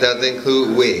 And that does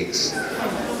include wigs.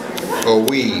 Or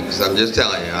weaves, I'm just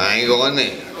telling you, I ain't going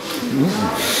there.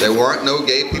 There weren't no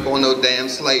gay people on no damn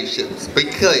slave ships. Be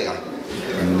clear.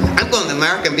 I'm going to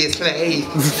America and be a slave.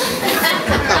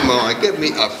 Come on, give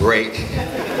me a break.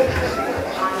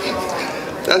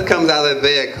 That comes out of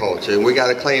their culture. We got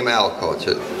to claim our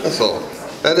culture. That's all.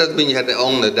 That doesn't mean you have to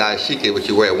own the dashiki, which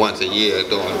you wear once a year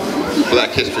during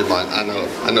Black History Month. I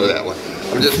know that one.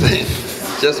 I'm just saying,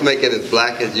 just make it as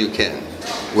black as you can.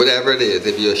 Whatever it is,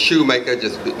 if you're a shoemaker,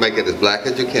 just make it as black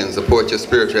as you can. Support your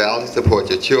spirituality, support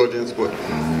your children.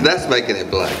 That's making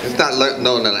it black. It's not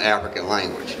knowing an African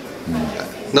language.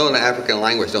 Knowing an African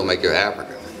language don't make you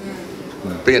African.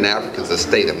 Being African is a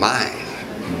state of mind.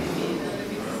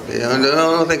 You know, I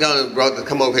don't think I'm about to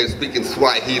come over here speaking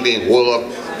Swahili and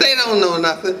Wolof. They don't know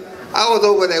nothing. I was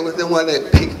over there with them while they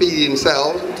pig-feeding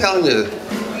themselves. I'm telling you,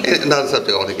 another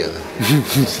subject altogether.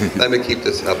 Let me keep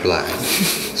this up black.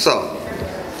 So,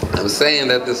 I'm saying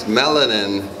that this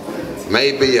melanin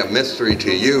may be a mystery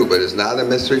to you, but it's not a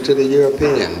mystery to the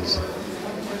Europeans.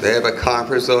 They have a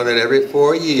conference on it every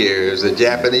 4 years, the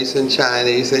Japanese and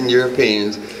Chinese and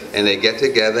Europeans, and they get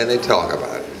together and they talk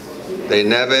about it. They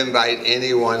never invite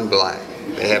anyone black.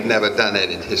 They have never done that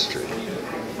in history.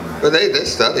 But they're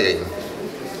studying.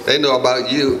 They know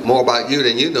about you, more about you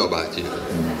than you know about you.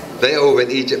 They're over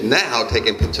in Egypt now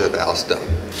taking pictures of our stuff.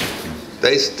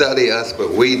 They study us,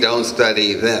 but we don't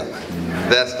study them.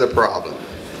 That's the problem.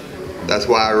 That's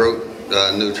why I wrote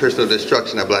nutritional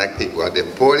destruction of black people. I did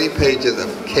 40 pages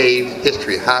of cave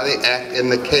history, how they act in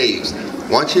the caves.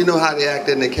 Once you know how they act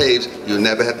in the caves, you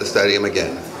never have to study them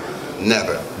again.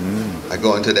 Never. I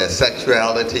go into their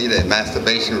sexuality, their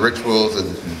masturbation rituals,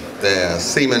 and their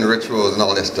semen rituals and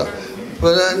all that stuff.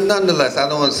 But nonetheless, I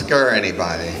don't want to scare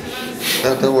anybody.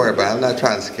 Don't worry about it. I'm not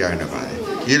trying to scare anybody.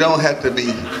 You don't have to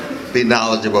be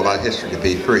knowledgeable about history to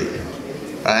be free.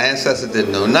 Our ancestors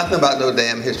didn't know nothing about no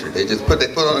damn history. They just put their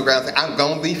foot on the ground and said, I'm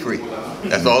going to be free.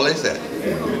 That's all they said.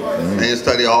 They didn't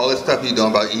study all this stuff you're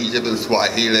doing about Egypt and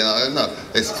Swahili and all that. No.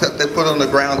 They set their foot on the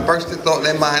ground, first they thought in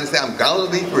their mind and said, I'm going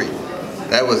to be free.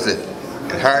 That was it.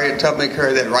 And Harriet Tubman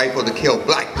carried that rifle to kill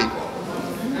black people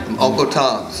from Uncle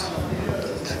Tom's.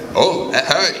 Oh,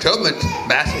 Harriet Tubman,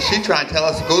 master, she trying to tell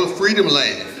us to go to Freedom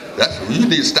Land. You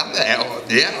need to stop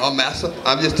that. Yeah, master.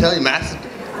 I'm just telling you, master.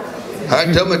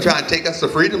 Harriet Tubman trying to take us to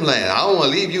Freedom Land. I don't want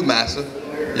to leave you, master.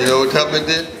 You know what Tubman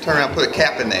did? Turn around and put a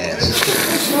cap in their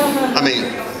ass. I mean,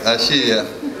 she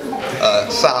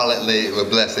silently, with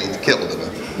blessings, killed them.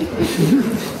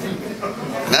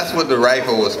 That's what the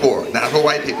rifle was for. Not for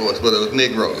white people, it was for those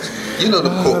Negroes. You know the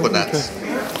coconuts.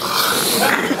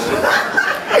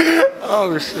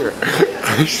 Oh, shit.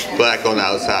 Black on the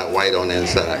outside, white on the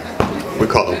inside. We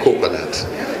call them coconuts.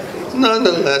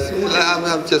 Nonetheless,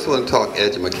 I just want to talk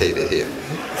educated here.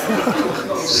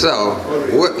 So,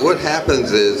 what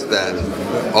happens is that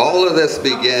all of this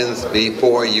begins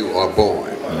before you are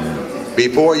born.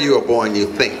 Before you are born, you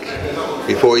think.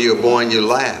 Before you are born, you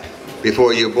laugh.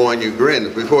 Before you're born, you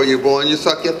grin. Before you're born, you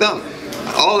suck your thumb.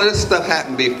 All of this stuff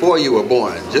happened before you were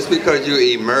born. Just because you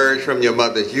emerge from your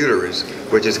mother's uterus,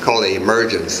 which is called an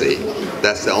emergency.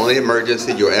 That's the only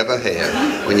emergency you'll ever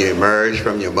have, when you emerge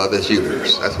from your mother's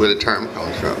uterus. That's where the term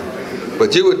comes from.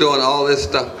 But you were doing all this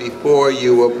stuff before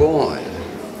you were born.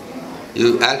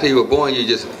 After you were born, you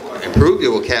just improved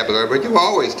your vocabulary, but you were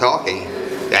always talking.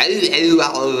 You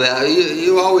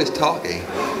were always talking.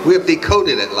 We have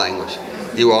decoded that language.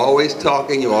 You were always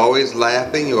talking, you were always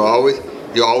laughing, you always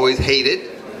hated,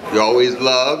 you always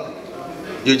loved.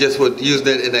 You just were using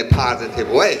it in a positive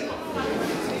way.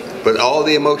 But all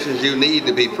the emotions you need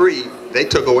to be free, they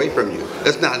took away from you.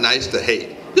 It's not nice to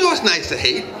hate. You know it's nice to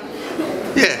hate?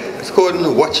 Yeah, it's according to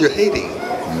what you're hating.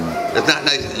 It's not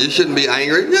nice. You shouldn't be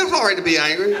angry. Yeah, it's all right to be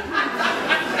angry.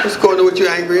 It's according to what you're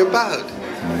angry about.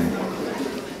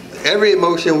 Every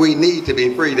emotion we need to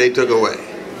be free, they took away.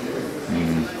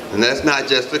 And that's not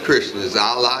just the Christians, it's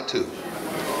Allah too.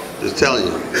 Just telling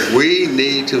you, we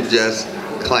need to just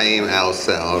claim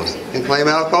ourselves and claim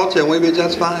our culture, and we'll be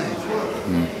just fine.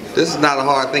 This is not a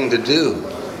hard thing to do,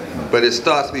 but it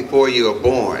starts before you are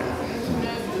born.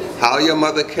 How your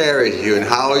mother carries you and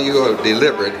how you are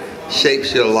delivered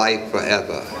shapes your life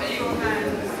forever.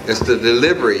 It's the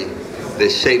delivery that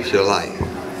shapes your life.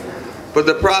 But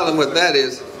the problem with that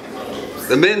is,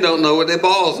 the men don't know what their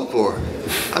balls are for.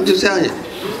 I'm just telling you.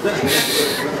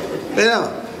 They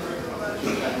don't.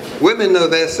 Women know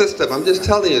their system. I'm just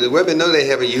telling you, the women know they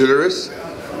have a uterus.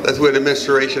 That's where the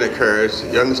menstruation occurs.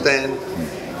 You understand?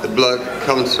 The blood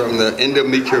comes from the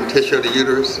endometrial tissue of the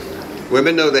uterus.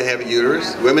 Women know they have a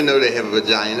uterus. Women know they have a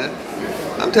vagina.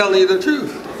 I'm telling you the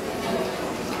truth.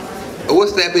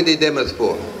 What's the epididymis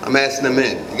for? I'm asking the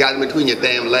men. You got it between your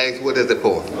damn legs. What is it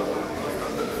for?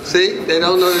 See? They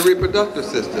don't know the reproductive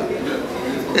system.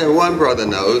 Yeah, one brother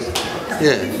knows.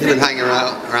 Yeah, he's been hanging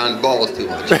around balls too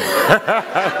much.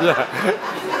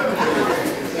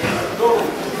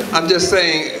 I'm just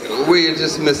saying, we're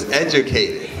just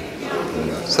miseducated.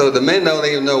 So the men don't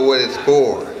even know what it's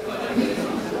for.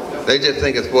 They just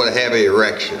think it's for to have an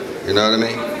erection. You know what I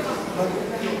mean?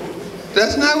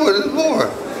 That's not what it's for.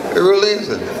 It really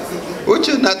isn't. What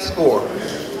your nuts for?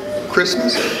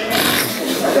 Christmas?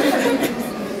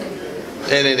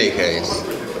 In any case,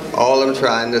 all I'm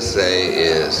trying to say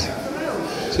is,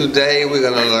 today we're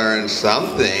going to learn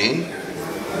something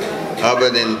other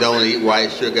than don't eat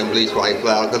white sugar and bleach white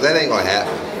flour, because that ain't going to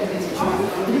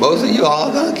happen. Most of you all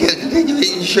are going to continue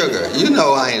eating sugar. You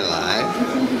know I ain't lying.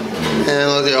 And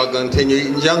most of you all going to continue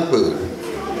eating junk food.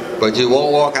 But you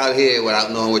won't walk out here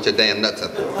without knowing what your damn nuts are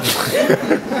for.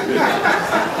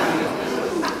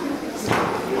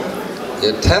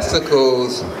 Your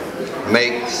testicles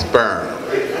make sperm.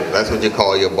 That's what you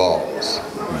call your balls.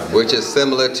 Which is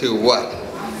similar to what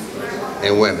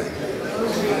in women?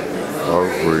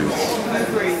 Ovaries.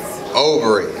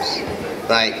 Ovaries.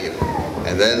 Thank you.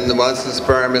 And then once the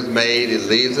sperm is made, it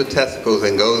leaves the testicles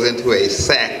and goes into a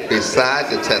sac beside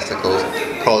the testicles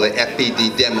called the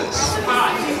epididymis.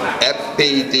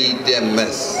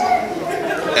 Epididymis.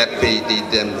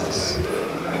 Epididymis.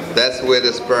 That's where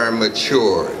the sperm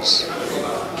matures.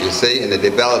 You see, and it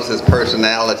develops its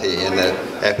personality in the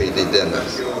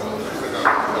epididymis.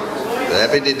 The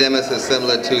epididymis is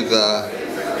similar to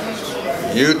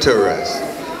the uterus,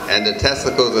 and the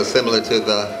testicles are similar to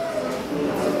the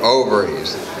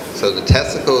ovaries. So the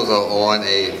testicles are on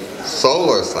a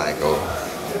solar cycle,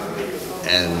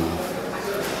 and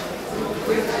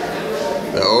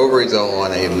the ovaries are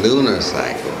on a lunar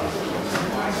cycle.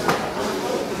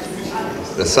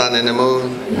 The sun and the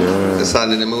moon. Yeah. The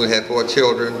sun and the moon had 4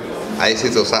 children: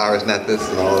 Isis, Osiris, Nephthys,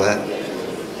 and all that.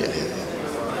 Yeah.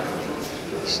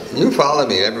 You follow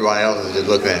me. Everybody else is just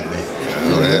looking at me.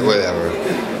 Whatever.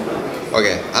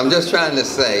 Okay, I'm just trying to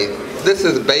say, this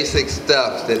is basic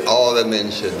stuff that all the men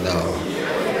should know.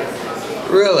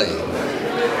 Really.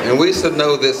 And we should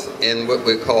know this in what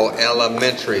we call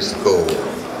elementary school.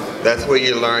 That's where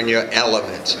you learn your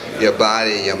element, your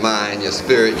body, your mind, your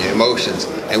spirit, your emotions.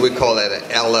 And we call that an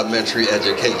elementary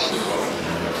education.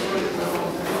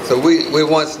 So we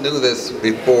once knew this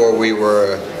before we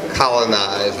were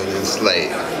colonized and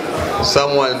enslaved.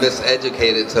 Someone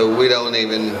miseducated, so we don't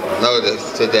even know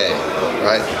this today,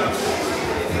 right?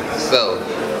 So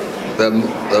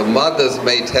the mothers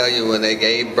may tell you when they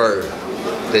gave birth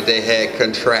that they had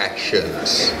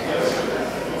contractions.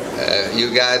 You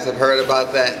guys have heard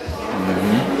about that?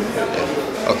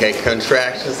 Okay,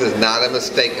 contractions is not a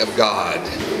mistake of God.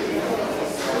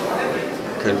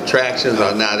 Contractions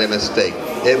are not a mistake.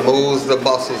 It moves the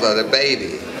muscles of the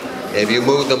baby. If you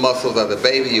move the muscles of the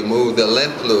baby, you move the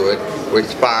lymph fluid, which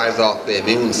fires off the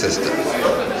immune system.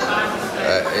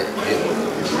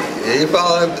 You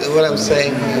follow what I'm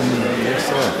saying? Yes,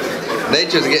 sir.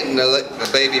 Nature's getting the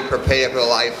baby prepared for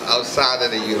life outside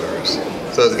of the uterus.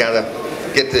 So it's got to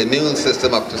get the immune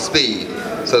system up to speed.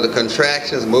 So the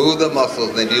contractions move the muscles,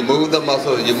 and if you move the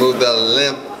muscles, you move the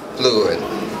lymph fluid.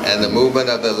 And the movement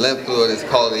of the lymph fluid is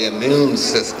called the immune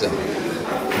system,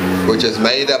 which is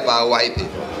made up by white people.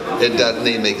 It doesn't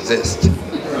even exist.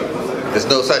 There's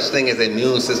no such thing as an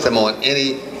immune system on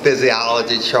any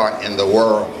physiology chart in the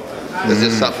world. This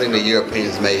is something the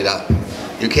Europeans made up.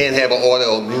 You can't have an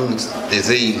autoimmune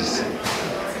disease.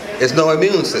 There's no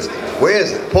immune system. Where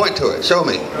is it? Point to it. Show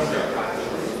me.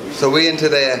 So we're into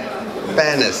their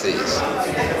fantasies.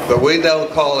 But we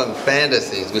don't call them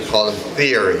fantasies. We call them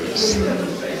theories.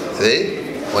 See?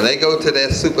 When they go to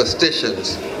their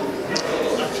superstitions,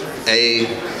 a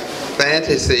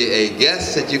fantasy, a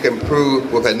guess that you can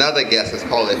prove with another guess is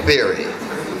called a theory.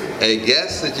 A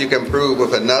guess that you can prove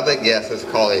with another guess is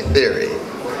called a theory.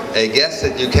 A guess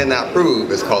that you cannot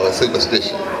prove is called a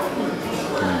superstition.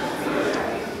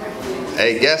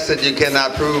 A guess that you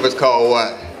cannot prove is called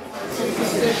what?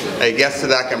 A guess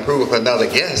that I can prove with another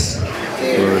guess.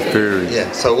 Or a theory.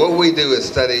 Yeah, so what we do is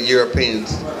study European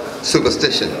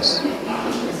superstitions.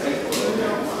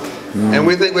 And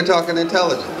we think we're talking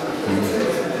intelligent.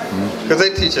 Because they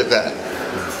teach us that.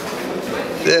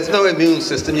 There's no immune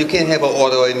system. You can't have an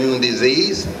autoimmune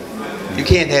disease. You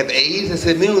can't have AIDS. It's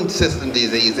an immune system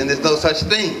disease, and there's no such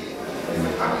thing.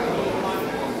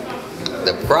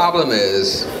 The problem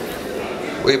is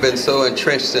we've been so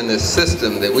entrenched in this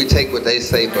system that we take what they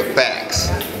say for facts.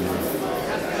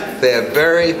 There are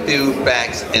very few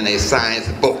facts in a science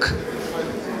book.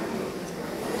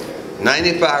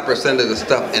 95% of the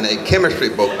stuff in a chemistry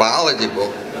book, biology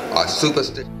book, are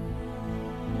superstitions.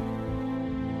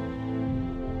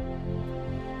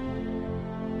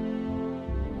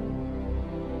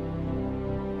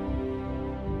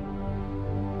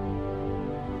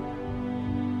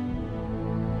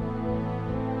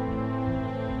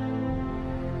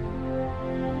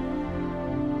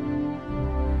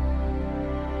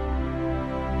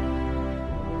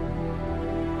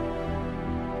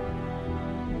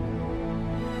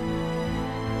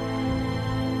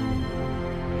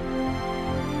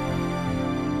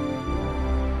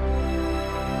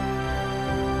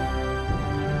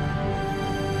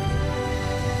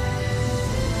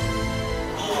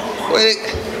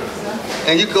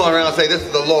 And you go around and say, this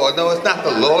is the law. No, it's not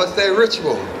the law, it's their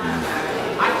ritual.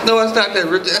 No, it's not their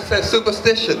ritual, it's their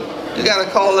superstition. You gotta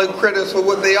call them critters for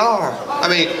what they are. I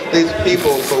mean, these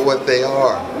people for what they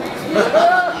are.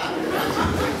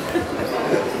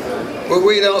 But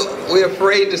we're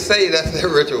afraid to say that's their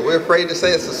ritual. We're afraid to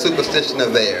say it's a superstition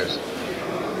of theirs.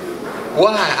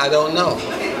 Why? I don't know.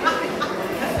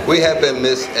 We have been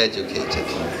miseducated.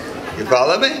 You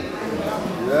follow me?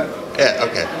 Yeah,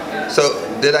 okay. So,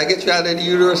 did I get you out of the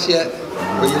uterus yet?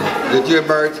 Did you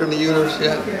emerge from the uterus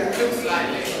yet?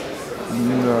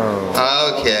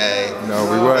 No. Okay. No,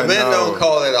 we weren't. The men don't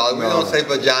call it all. We don't say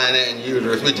vagina and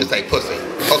uterus. We just say pussy.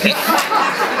 Okay.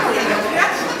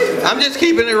 I'm just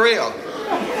keeping it real.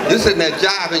 You're sitting there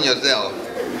jiving yourself.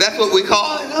 That's what we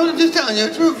call it? I'm just telling you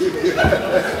the truth.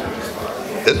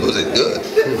 This wasn't good.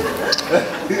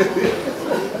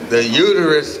 The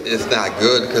uterus is not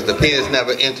good because the penis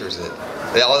never enters it.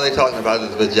 All they're talking about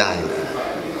is vagina.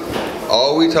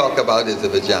 All we talk about is the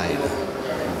vagina.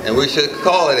 And we should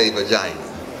call it a vagina.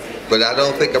 But I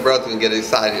don't think a brother can get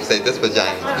excited and say, this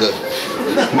vagina is good.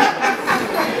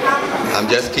 I'm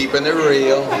just keeping it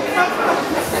real.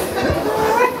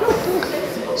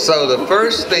 So the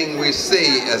first thing we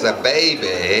see as a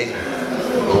baby,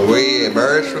 when we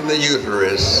emerge from the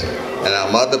uterus, and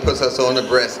our mother puts us on the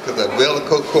breast, because the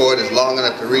umbilical cord is long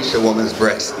enough to reach a woman's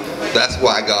breast. That's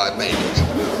why God made it.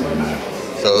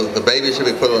 So the baby should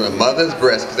be put on the mother's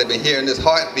breast, because they've been hearing this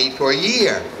heartbeat for a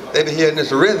year. They've been hearing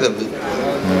this rhythm.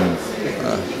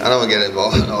 I don't want to get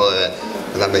involved in all of that,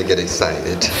 because I may get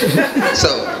excited.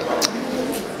 So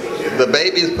the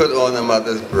baby is put on the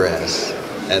mother's breast,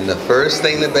 and the first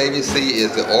thing the baby sees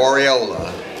is the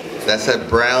areola. That's that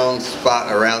brown spot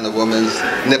around the woman's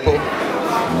nipple,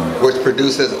 which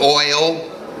produces oil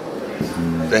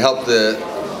to help the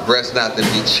breast not to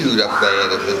be chewed up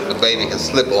bad, if the baby can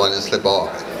slip on and slip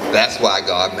off. That's why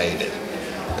God made it.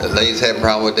 The ladies have a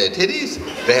problem with their titties,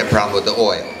 they have a problem with the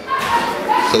oil.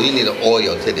 So you need to oil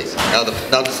your titties.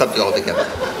 Another subject altogether.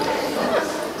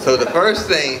 So the first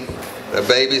thing the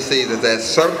baby sees is that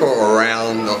circle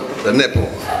around the nipple.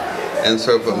 And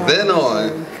so from then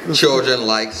on, children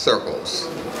like circles.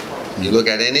 You look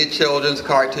at any children's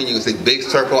cartoon, you can see big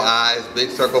circle eyes, big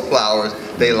circle flowers.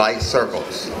 They like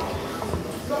circles.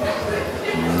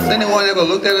 Has anyone ever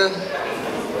looked at a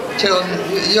child?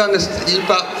 You understand?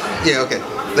 Yeah, okay.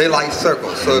 They like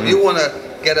circles. So if you want to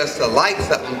get us to like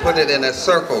something, put it in a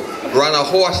circle. Run a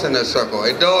horse in a circle,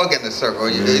 a dog in a circle.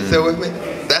 You still with me?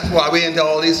 That's why we into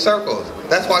all these circles.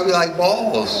 That's why we like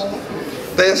balls.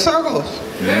 They're circles.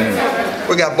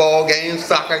 We got ball games,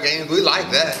 soccer games. We like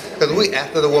that because we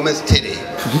after the woman's titty.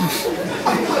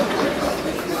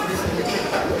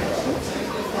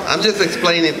 I'm just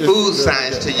explaining food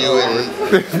science to you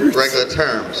in regular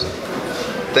terms.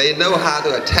 They know how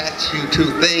to attach you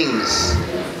to things.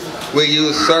 We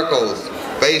use circles,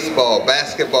 baseball,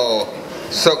 basketball,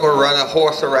 circle, run a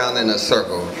horse around in a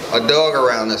circle, a dog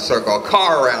around in a circle, a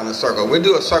car around in a circle. We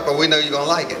do a circle, we know you're going to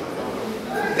like it.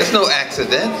 It's no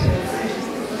accident.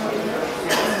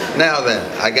 Now then,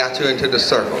 I got you into the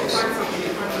circles.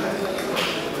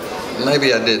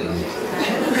 Maybe I didn't.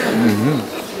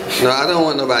 No, I don't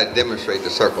want nobody to demonstrate the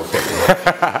circle for me.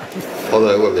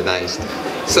 Although it would be nice.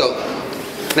 So,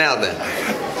 now then,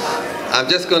 I'm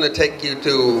just going to take you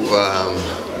to,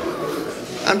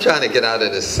 I'm trying to get out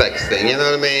of this sex thing, you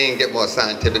know what I mean? Get more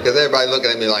scientific, because everybody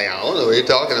looking at me like, I don't know what you're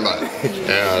talking about.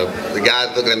 The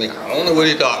guys looking at me, I don't know what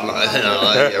you're talking about.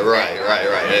 Like, yeah, right.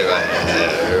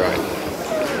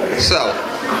 So,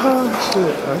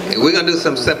 we're going to do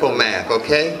some simple math,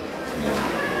 okay?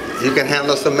 You can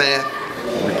handle some math?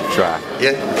 We can try.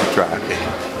 Yeah? We can try. Okay.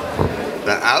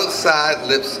 The outside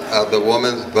lips of the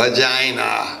woman's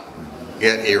vagina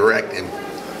get erect and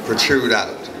protrude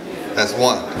out. That's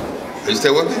one. Are you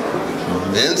still with me?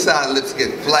 The inside lips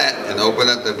get flat and open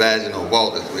up the vaginal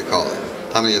vault, as we call it.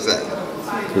 How many is that?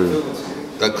 2.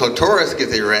 The clitoris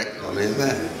gets erect. How many is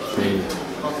that? 3.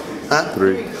 Huh?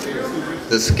 3.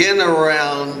 The skin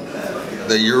around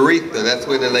the urethra, that's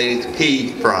where the ladies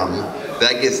pee from,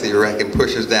 that gets erect and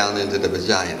pushes down into the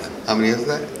vagina. How many is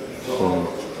that? 4.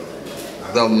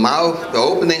 The mouth, the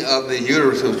opening of the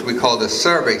uterus, which we call the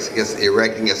cervix, gets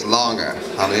erect and gets longer.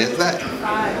 How many is that?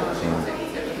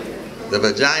 5. The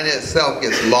vagina itself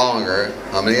gets longer.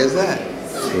 How many is that?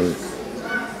 6.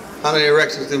 How many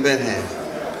erections do men have?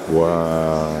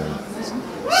 1.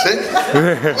 6?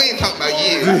 We ain't talking about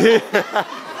you.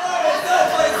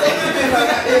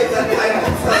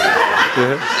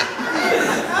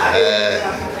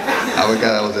 I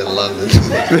forgot I was in London.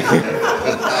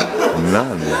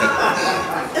 None.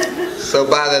 So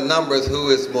by the numbers, who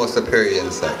is more superior in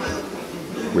sex?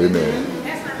 Women.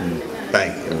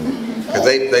 Thank you. Because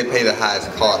they pay the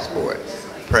highest cost for it.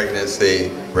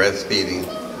 Pregnancy, breastfeeding.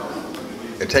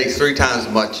 It takes 3 times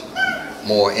much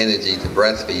more energy to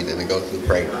breastfeed than to go through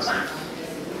pregnancy.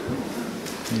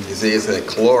 You see, it's a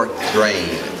caloric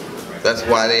drain. That's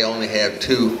why they only have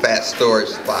 2 fat storage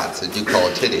spots that you call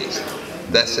titties.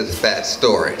 That's just fat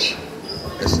storage.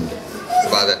 It's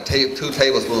about 2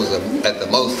 tablespoons at the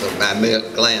most of my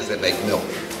milk glands that make milk.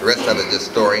 The rest of it is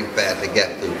just storing fat to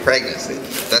get through pregnancy.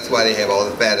 That's why they have all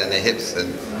the fat in their hips.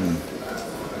 And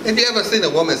have you ever seen a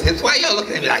woman's hips? Why y'all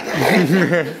looking at me like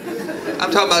that? I'm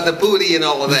talking about the booty and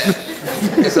all of that.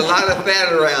 There's a lot of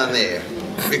fat around there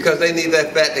because they need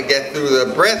that fat to get through the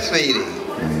breastfeeding.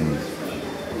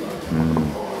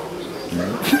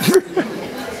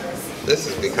 this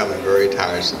is becoming very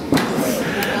tiresome.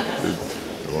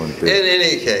 In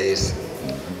any case,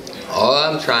 all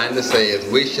I'm trying to say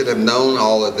is we should have known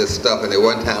all of this stuff, and at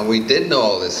one time we did know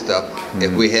all this stuff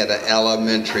if we had an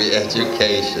elementary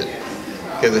education.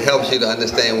 Because it helps you to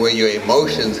understand where your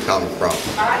emotions come from.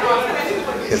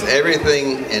 Because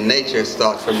everything in nature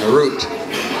starts from the root.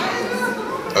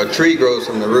 A tree grows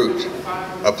from the root.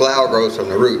 A flower grows from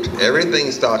the root.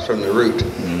 Everything starts from the root.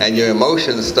 And your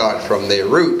emotions start from their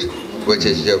root, which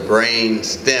is your brain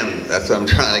stem. That's what I'm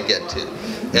trying to get to.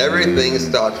 Everything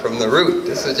starts from the root.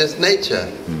 This is just nature.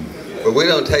 But we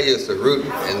don't tell you it's the root.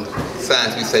 In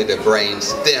science we say the brain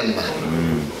stem.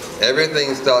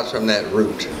 Everything starts from that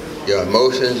root. Your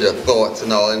emotions, your thoughts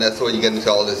and all, and that's where you get into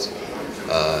all this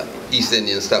East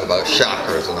Indian stuff about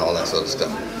chakras and all that sort of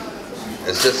stuff.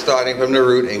 It's just starting from the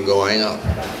root and going up.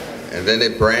 And then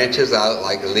it branches out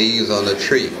like leaves on a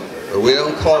tree. But we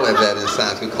don't call it that in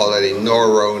science, we call it a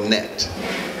neuronet.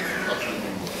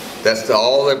 That's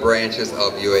all the branches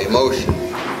of your emotion.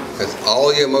 Because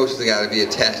all your emotions got to be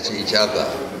attached to each other.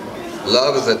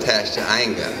 Love is attached to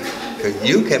anger. Because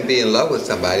you can be in love with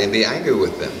somebody and be angry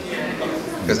with them.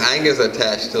 Because anger is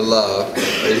attached to love.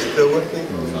 Are you still with me?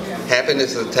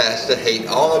 Happiness is attached to hate.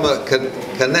 All of them are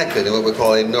connected in what we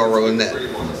call a neuronet.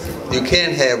 You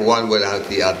can't have one without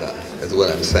the other, is what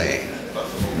I'm saying.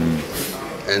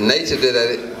 And nature did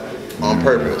that on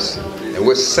purpose. And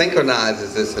which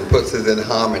synchronizes this and puts it in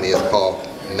harmony is called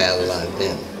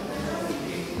melanin.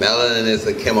 Melanin is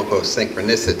the chemical of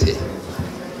synchronicity,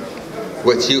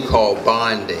 which you call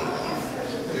bonding.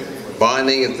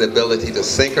 Bonding is the ability to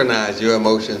synchronize your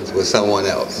emotions with someone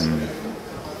else.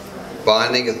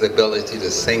 Bonding is the ability to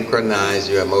synchronize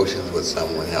your emotions with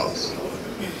someone else.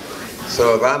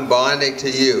 So if I'm bonding to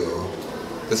you,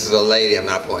 this is a lady, I'm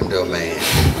not pointing to a man.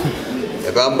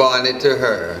 If I'm bonded to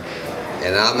her,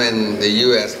 and I'm in the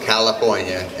U.S.,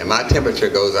 California, and my temperature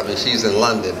goes up, and she's in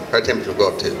London, her temperature will go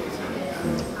up too.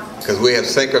 Because we have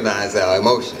synchronized our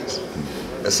emotions.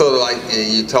 It's sort of like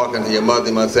you're talking to your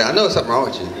mother say, I know something wrong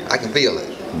with you. I can feel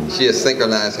it. She has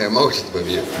synchronized her emotions with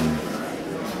you.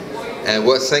 And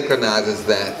what synchronizes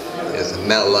that is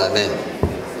melanin.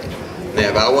 Now,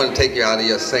 if I want to take you out of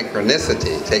your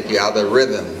synchronicity, take you out of the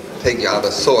rhythm, take you out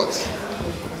of sorts,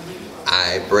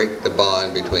 I break the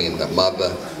bond between the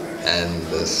mother and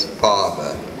the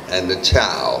father and the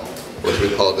child, which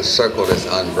we call the circle that's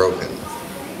unbroken.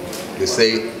 You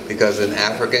see, because in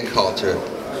African culture,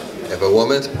 if a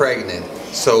woman's pregnant,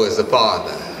 so is the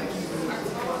father.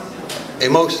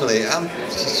 Emotionally, I'm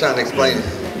just trying to explain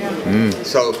it.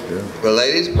 So, the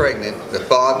lady's pregnant, the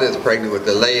father is pregnant with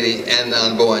the lady and the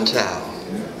unborn child.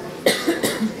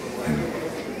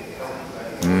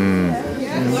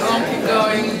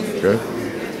 Okay.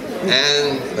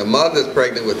 And the mother's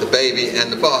pregnant with the baby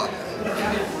and the father.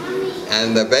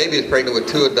 And the baby is pregnant with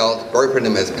two adults, birthing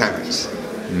them as parents.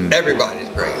 Everybody's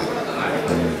pregnant.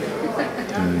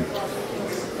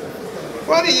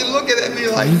 Why are you looking at me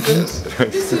like this?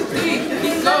 This is deep.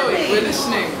 Keep going. We're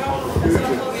listening.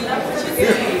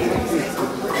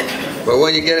 But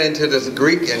when you get into this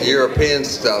Greek and European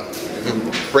stuff, you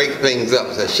break things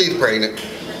up. So she's pregnant.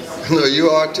 No, you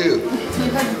are too.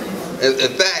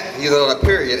 In fact, he's on a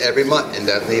period every month and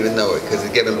doesn't even know it because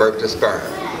he's giving birth to sperm.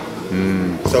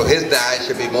 So his diet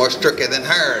should be more stricter than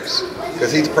hers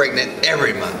because he's pregnant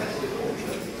every month.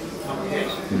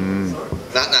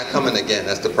 Not coming again,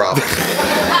 that's the problem.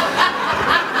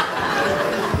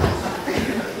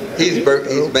 He's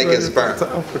making sperm.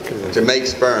 To make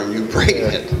sperm, you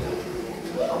pregnant.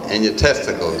 And your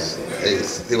testicles.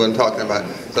 See what I'm talking about?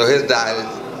 So his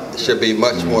diet should be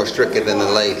much more stricter than the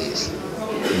ladies.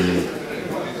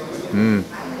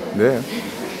 Yeah.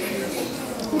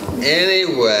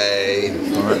 Anyway,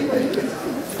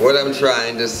 what I'm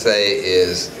trying to say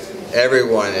is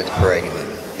everyone is pregnant.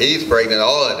 He's pregnant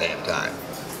all the damn time.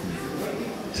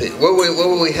 See, what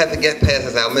we have to get past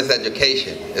is our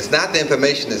miseducation. It's not the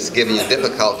information that's giving you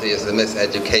difficulty, it's the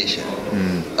miseducation.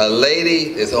 A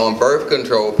lady that's on birth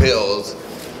control pills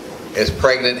is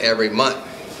pregnant every month.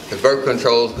 The birth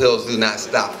control pills do not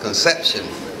stop conception,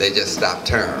 they just stop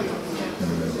term.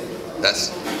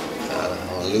 That's, I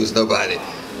don't want to lose nobody.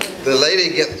 The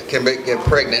lady can get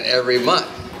pregnant every month,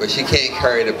 but she can't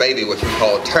carry the baby, which we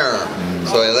call term.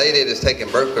 So a lady that's taking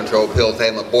birth control pills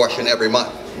has an abortion every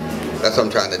month. That's what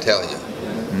I'm trying to tell you.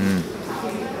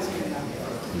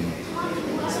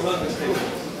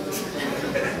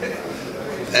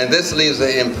 And this leaves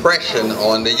an impression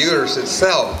on the uterus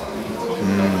itself.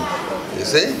 You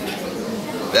see?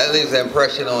 That leaves an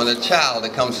impression on the child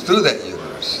that comes through that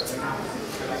uterus.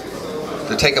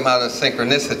 To take them out of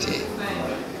synchronicity.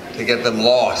 To get them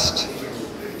lost.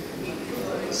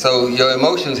 So your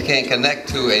emotions can't connect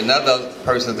to another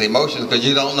person's emotions because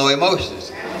you don't know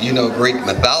emotions. You know Greek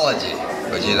mythology,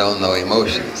 but you don't know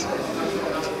emotions.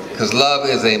 Because love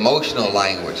is an emotional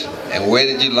language. And where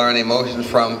did you learn emotions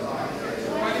from?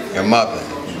 Your mother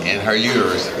in her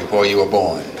uterus before you were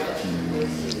born.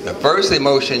 The first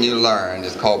emotion you learn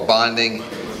is called bonding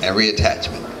and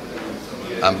reattachment.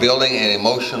 I'm building an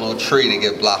emotional tree to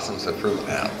give blossoms of fruit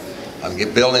now. I'm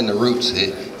building the roots.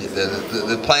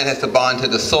 The plant has to bond to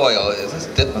the soil. Is this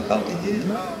difficult to hear?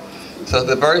 So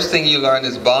the first thing you learn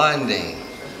is bonding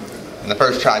in the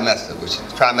first trimester, which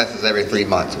trimester is every 3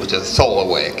 months, which is a solar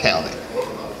way of counting.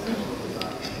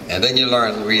 And then you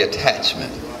learn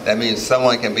reattachment. That means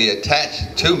someone can be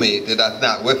attached to me that's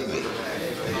not with me.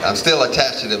 I'm still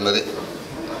attached to them, but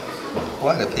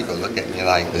why do people look at me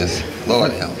like this?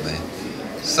 Lord help me.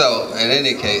 So, in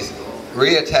any case,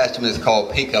 reattachment is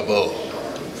called peekaboo.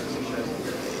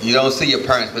 You don't see your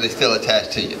parents, but they're still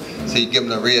attached to you. So you give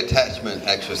them a reattachment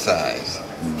exercise.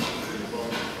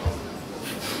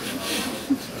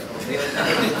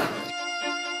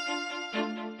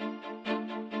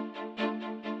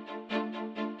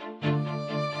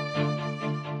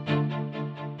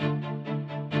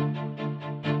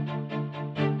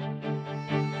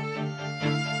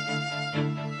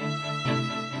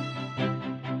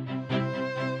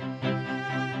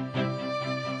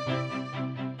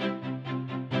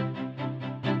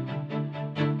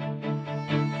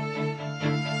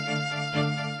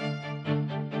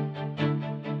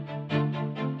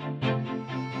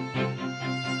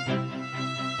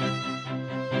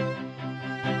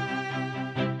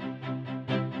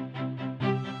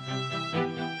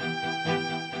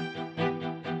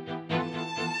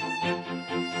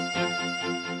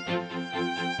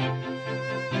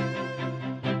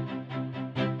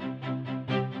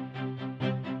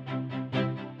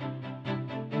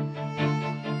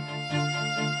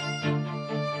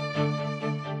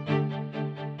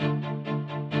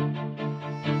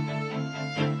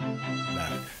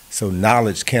 So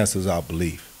knowledge cancels out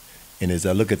belief. And as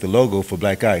I look at the logo for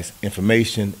Black Ice,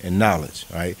 information and knowledge,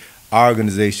 right? Our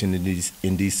organization in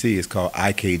DC is called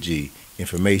IKG,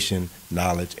 Information,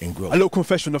 Knowledge, and Growth. A little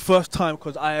confession, the first time,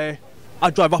 because I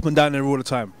drive up and down there all the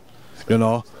time, you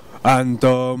know, and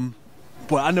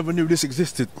but I never knew this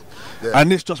existed. Yeah.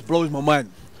 And this just blows my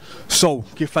mind. So,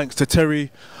 give thanks to Terry.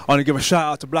 I want to give a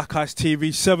shout out to Black Ice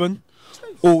TV 7,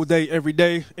 all day, every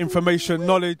day, information,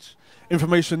 knowledge,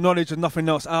 and nothing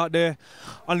else out there.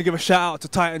 I'm gonna give a shout out to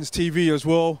Titans TV as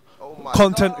well.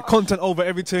 Content over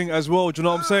everything as well. Do you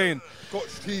know what I'm saying?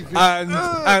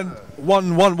 And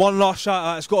one last shout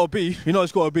out. It's gotta be, you know,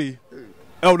 it's gotta be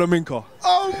Elder Minka.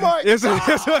 Oh my God!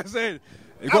 That's what I'm saying.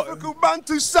 African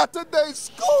Bantu Saturday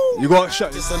School. You got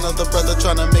shut. Just another brother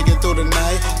trying to make it through the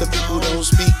night. The people don't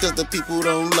speak cause the people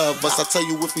don't love us. I tell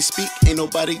you if we speak, ain't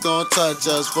nobody gonna touch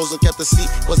us. Rosa kept the seat,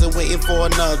 wasn't waiting for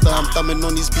another. I'm thumbing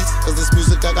on these beats cause this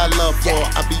music I got love for.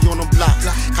 I be on the block,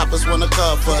 coppers wanna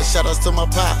cover. Shout outs to my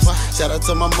pops, shout out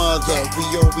to my mother. We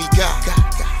all we got.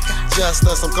 Just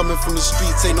us, I'm coming from the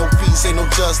streets, ain't no peace, ain't no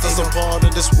justice. I'm part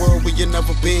of this world where you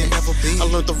never been. I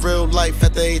learned the real life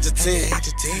at the age of 10.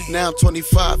 Now I'm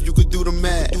 25, you could do the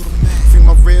math. Free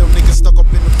my real niggas stuck up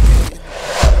in the pen.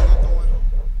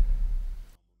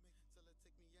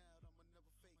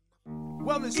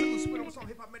 Wellness Solutions, spit on some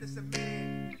hip hop medicine,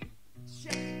 man.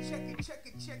 Check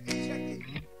it.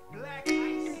 Black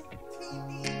Ice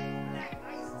TV, Black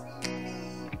Ice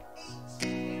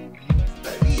TV,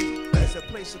 It's a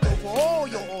place to go for all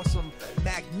your awesome,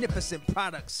 magnificent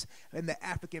products in the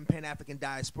African, Pan-African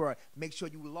diaspora. Make sure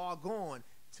you log on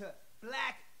to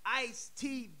Black Ice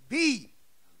TV.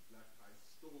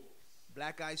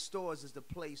 Black Ice Stores is the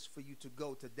place for you to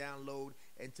go to download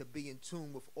and to be in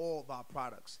tune with all of our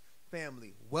products.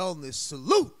 Family, wellness,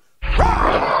 salute.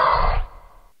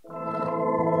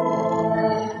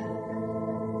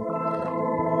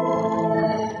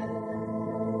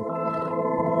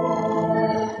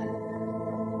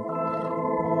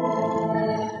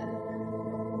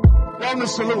 Wellness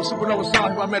Salute, Supernova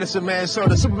South by Medicine Man. So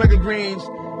the Super Mega Greens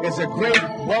is a great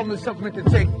wellness supplement to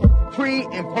take pre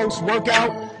and post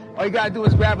workout. All you gotta do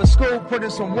is grab a scoop, put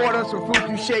in some water, some fruit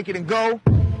juice, shake it and go.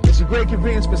 It's a great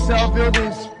convenience for cell building,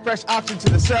 it's fresh oxygen to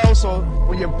the cells. So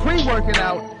when you're pre-working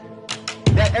out,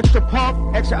 that extra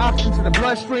pump, extra oxygen to the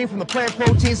bloodstream from the plant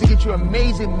proteins to get you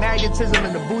amazing magnetism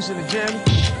and the boost in the gym.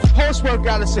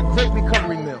 Post-workout, it's a great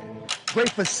recovery meal. Great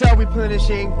for cell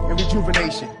replenishing and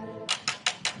rejuvenation.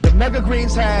 The Mega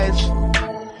Greens has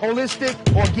holistic,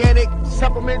 organic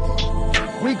supplements,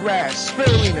 wheatgrass,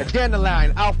 spirulina,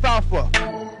 dandelion, alfalfa,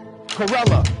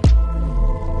 chlorella,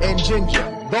 and ginger.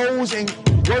 Those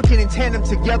working in tandem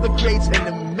together creates an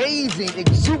amazing,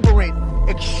 exuberant,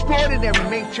 extraordinary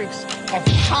matrix of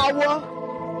power,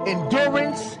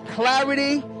 endurance,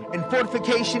 clarity, and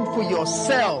fortification for your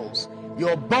cells,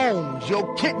 your bones,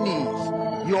 your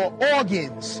kidneys, your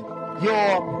organs,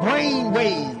 your brain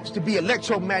waves to be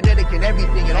electromagnetic in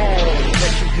everything and all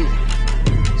that you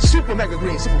do. Super Mega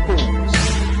Green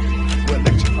Superfoods. We're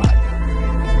electrified.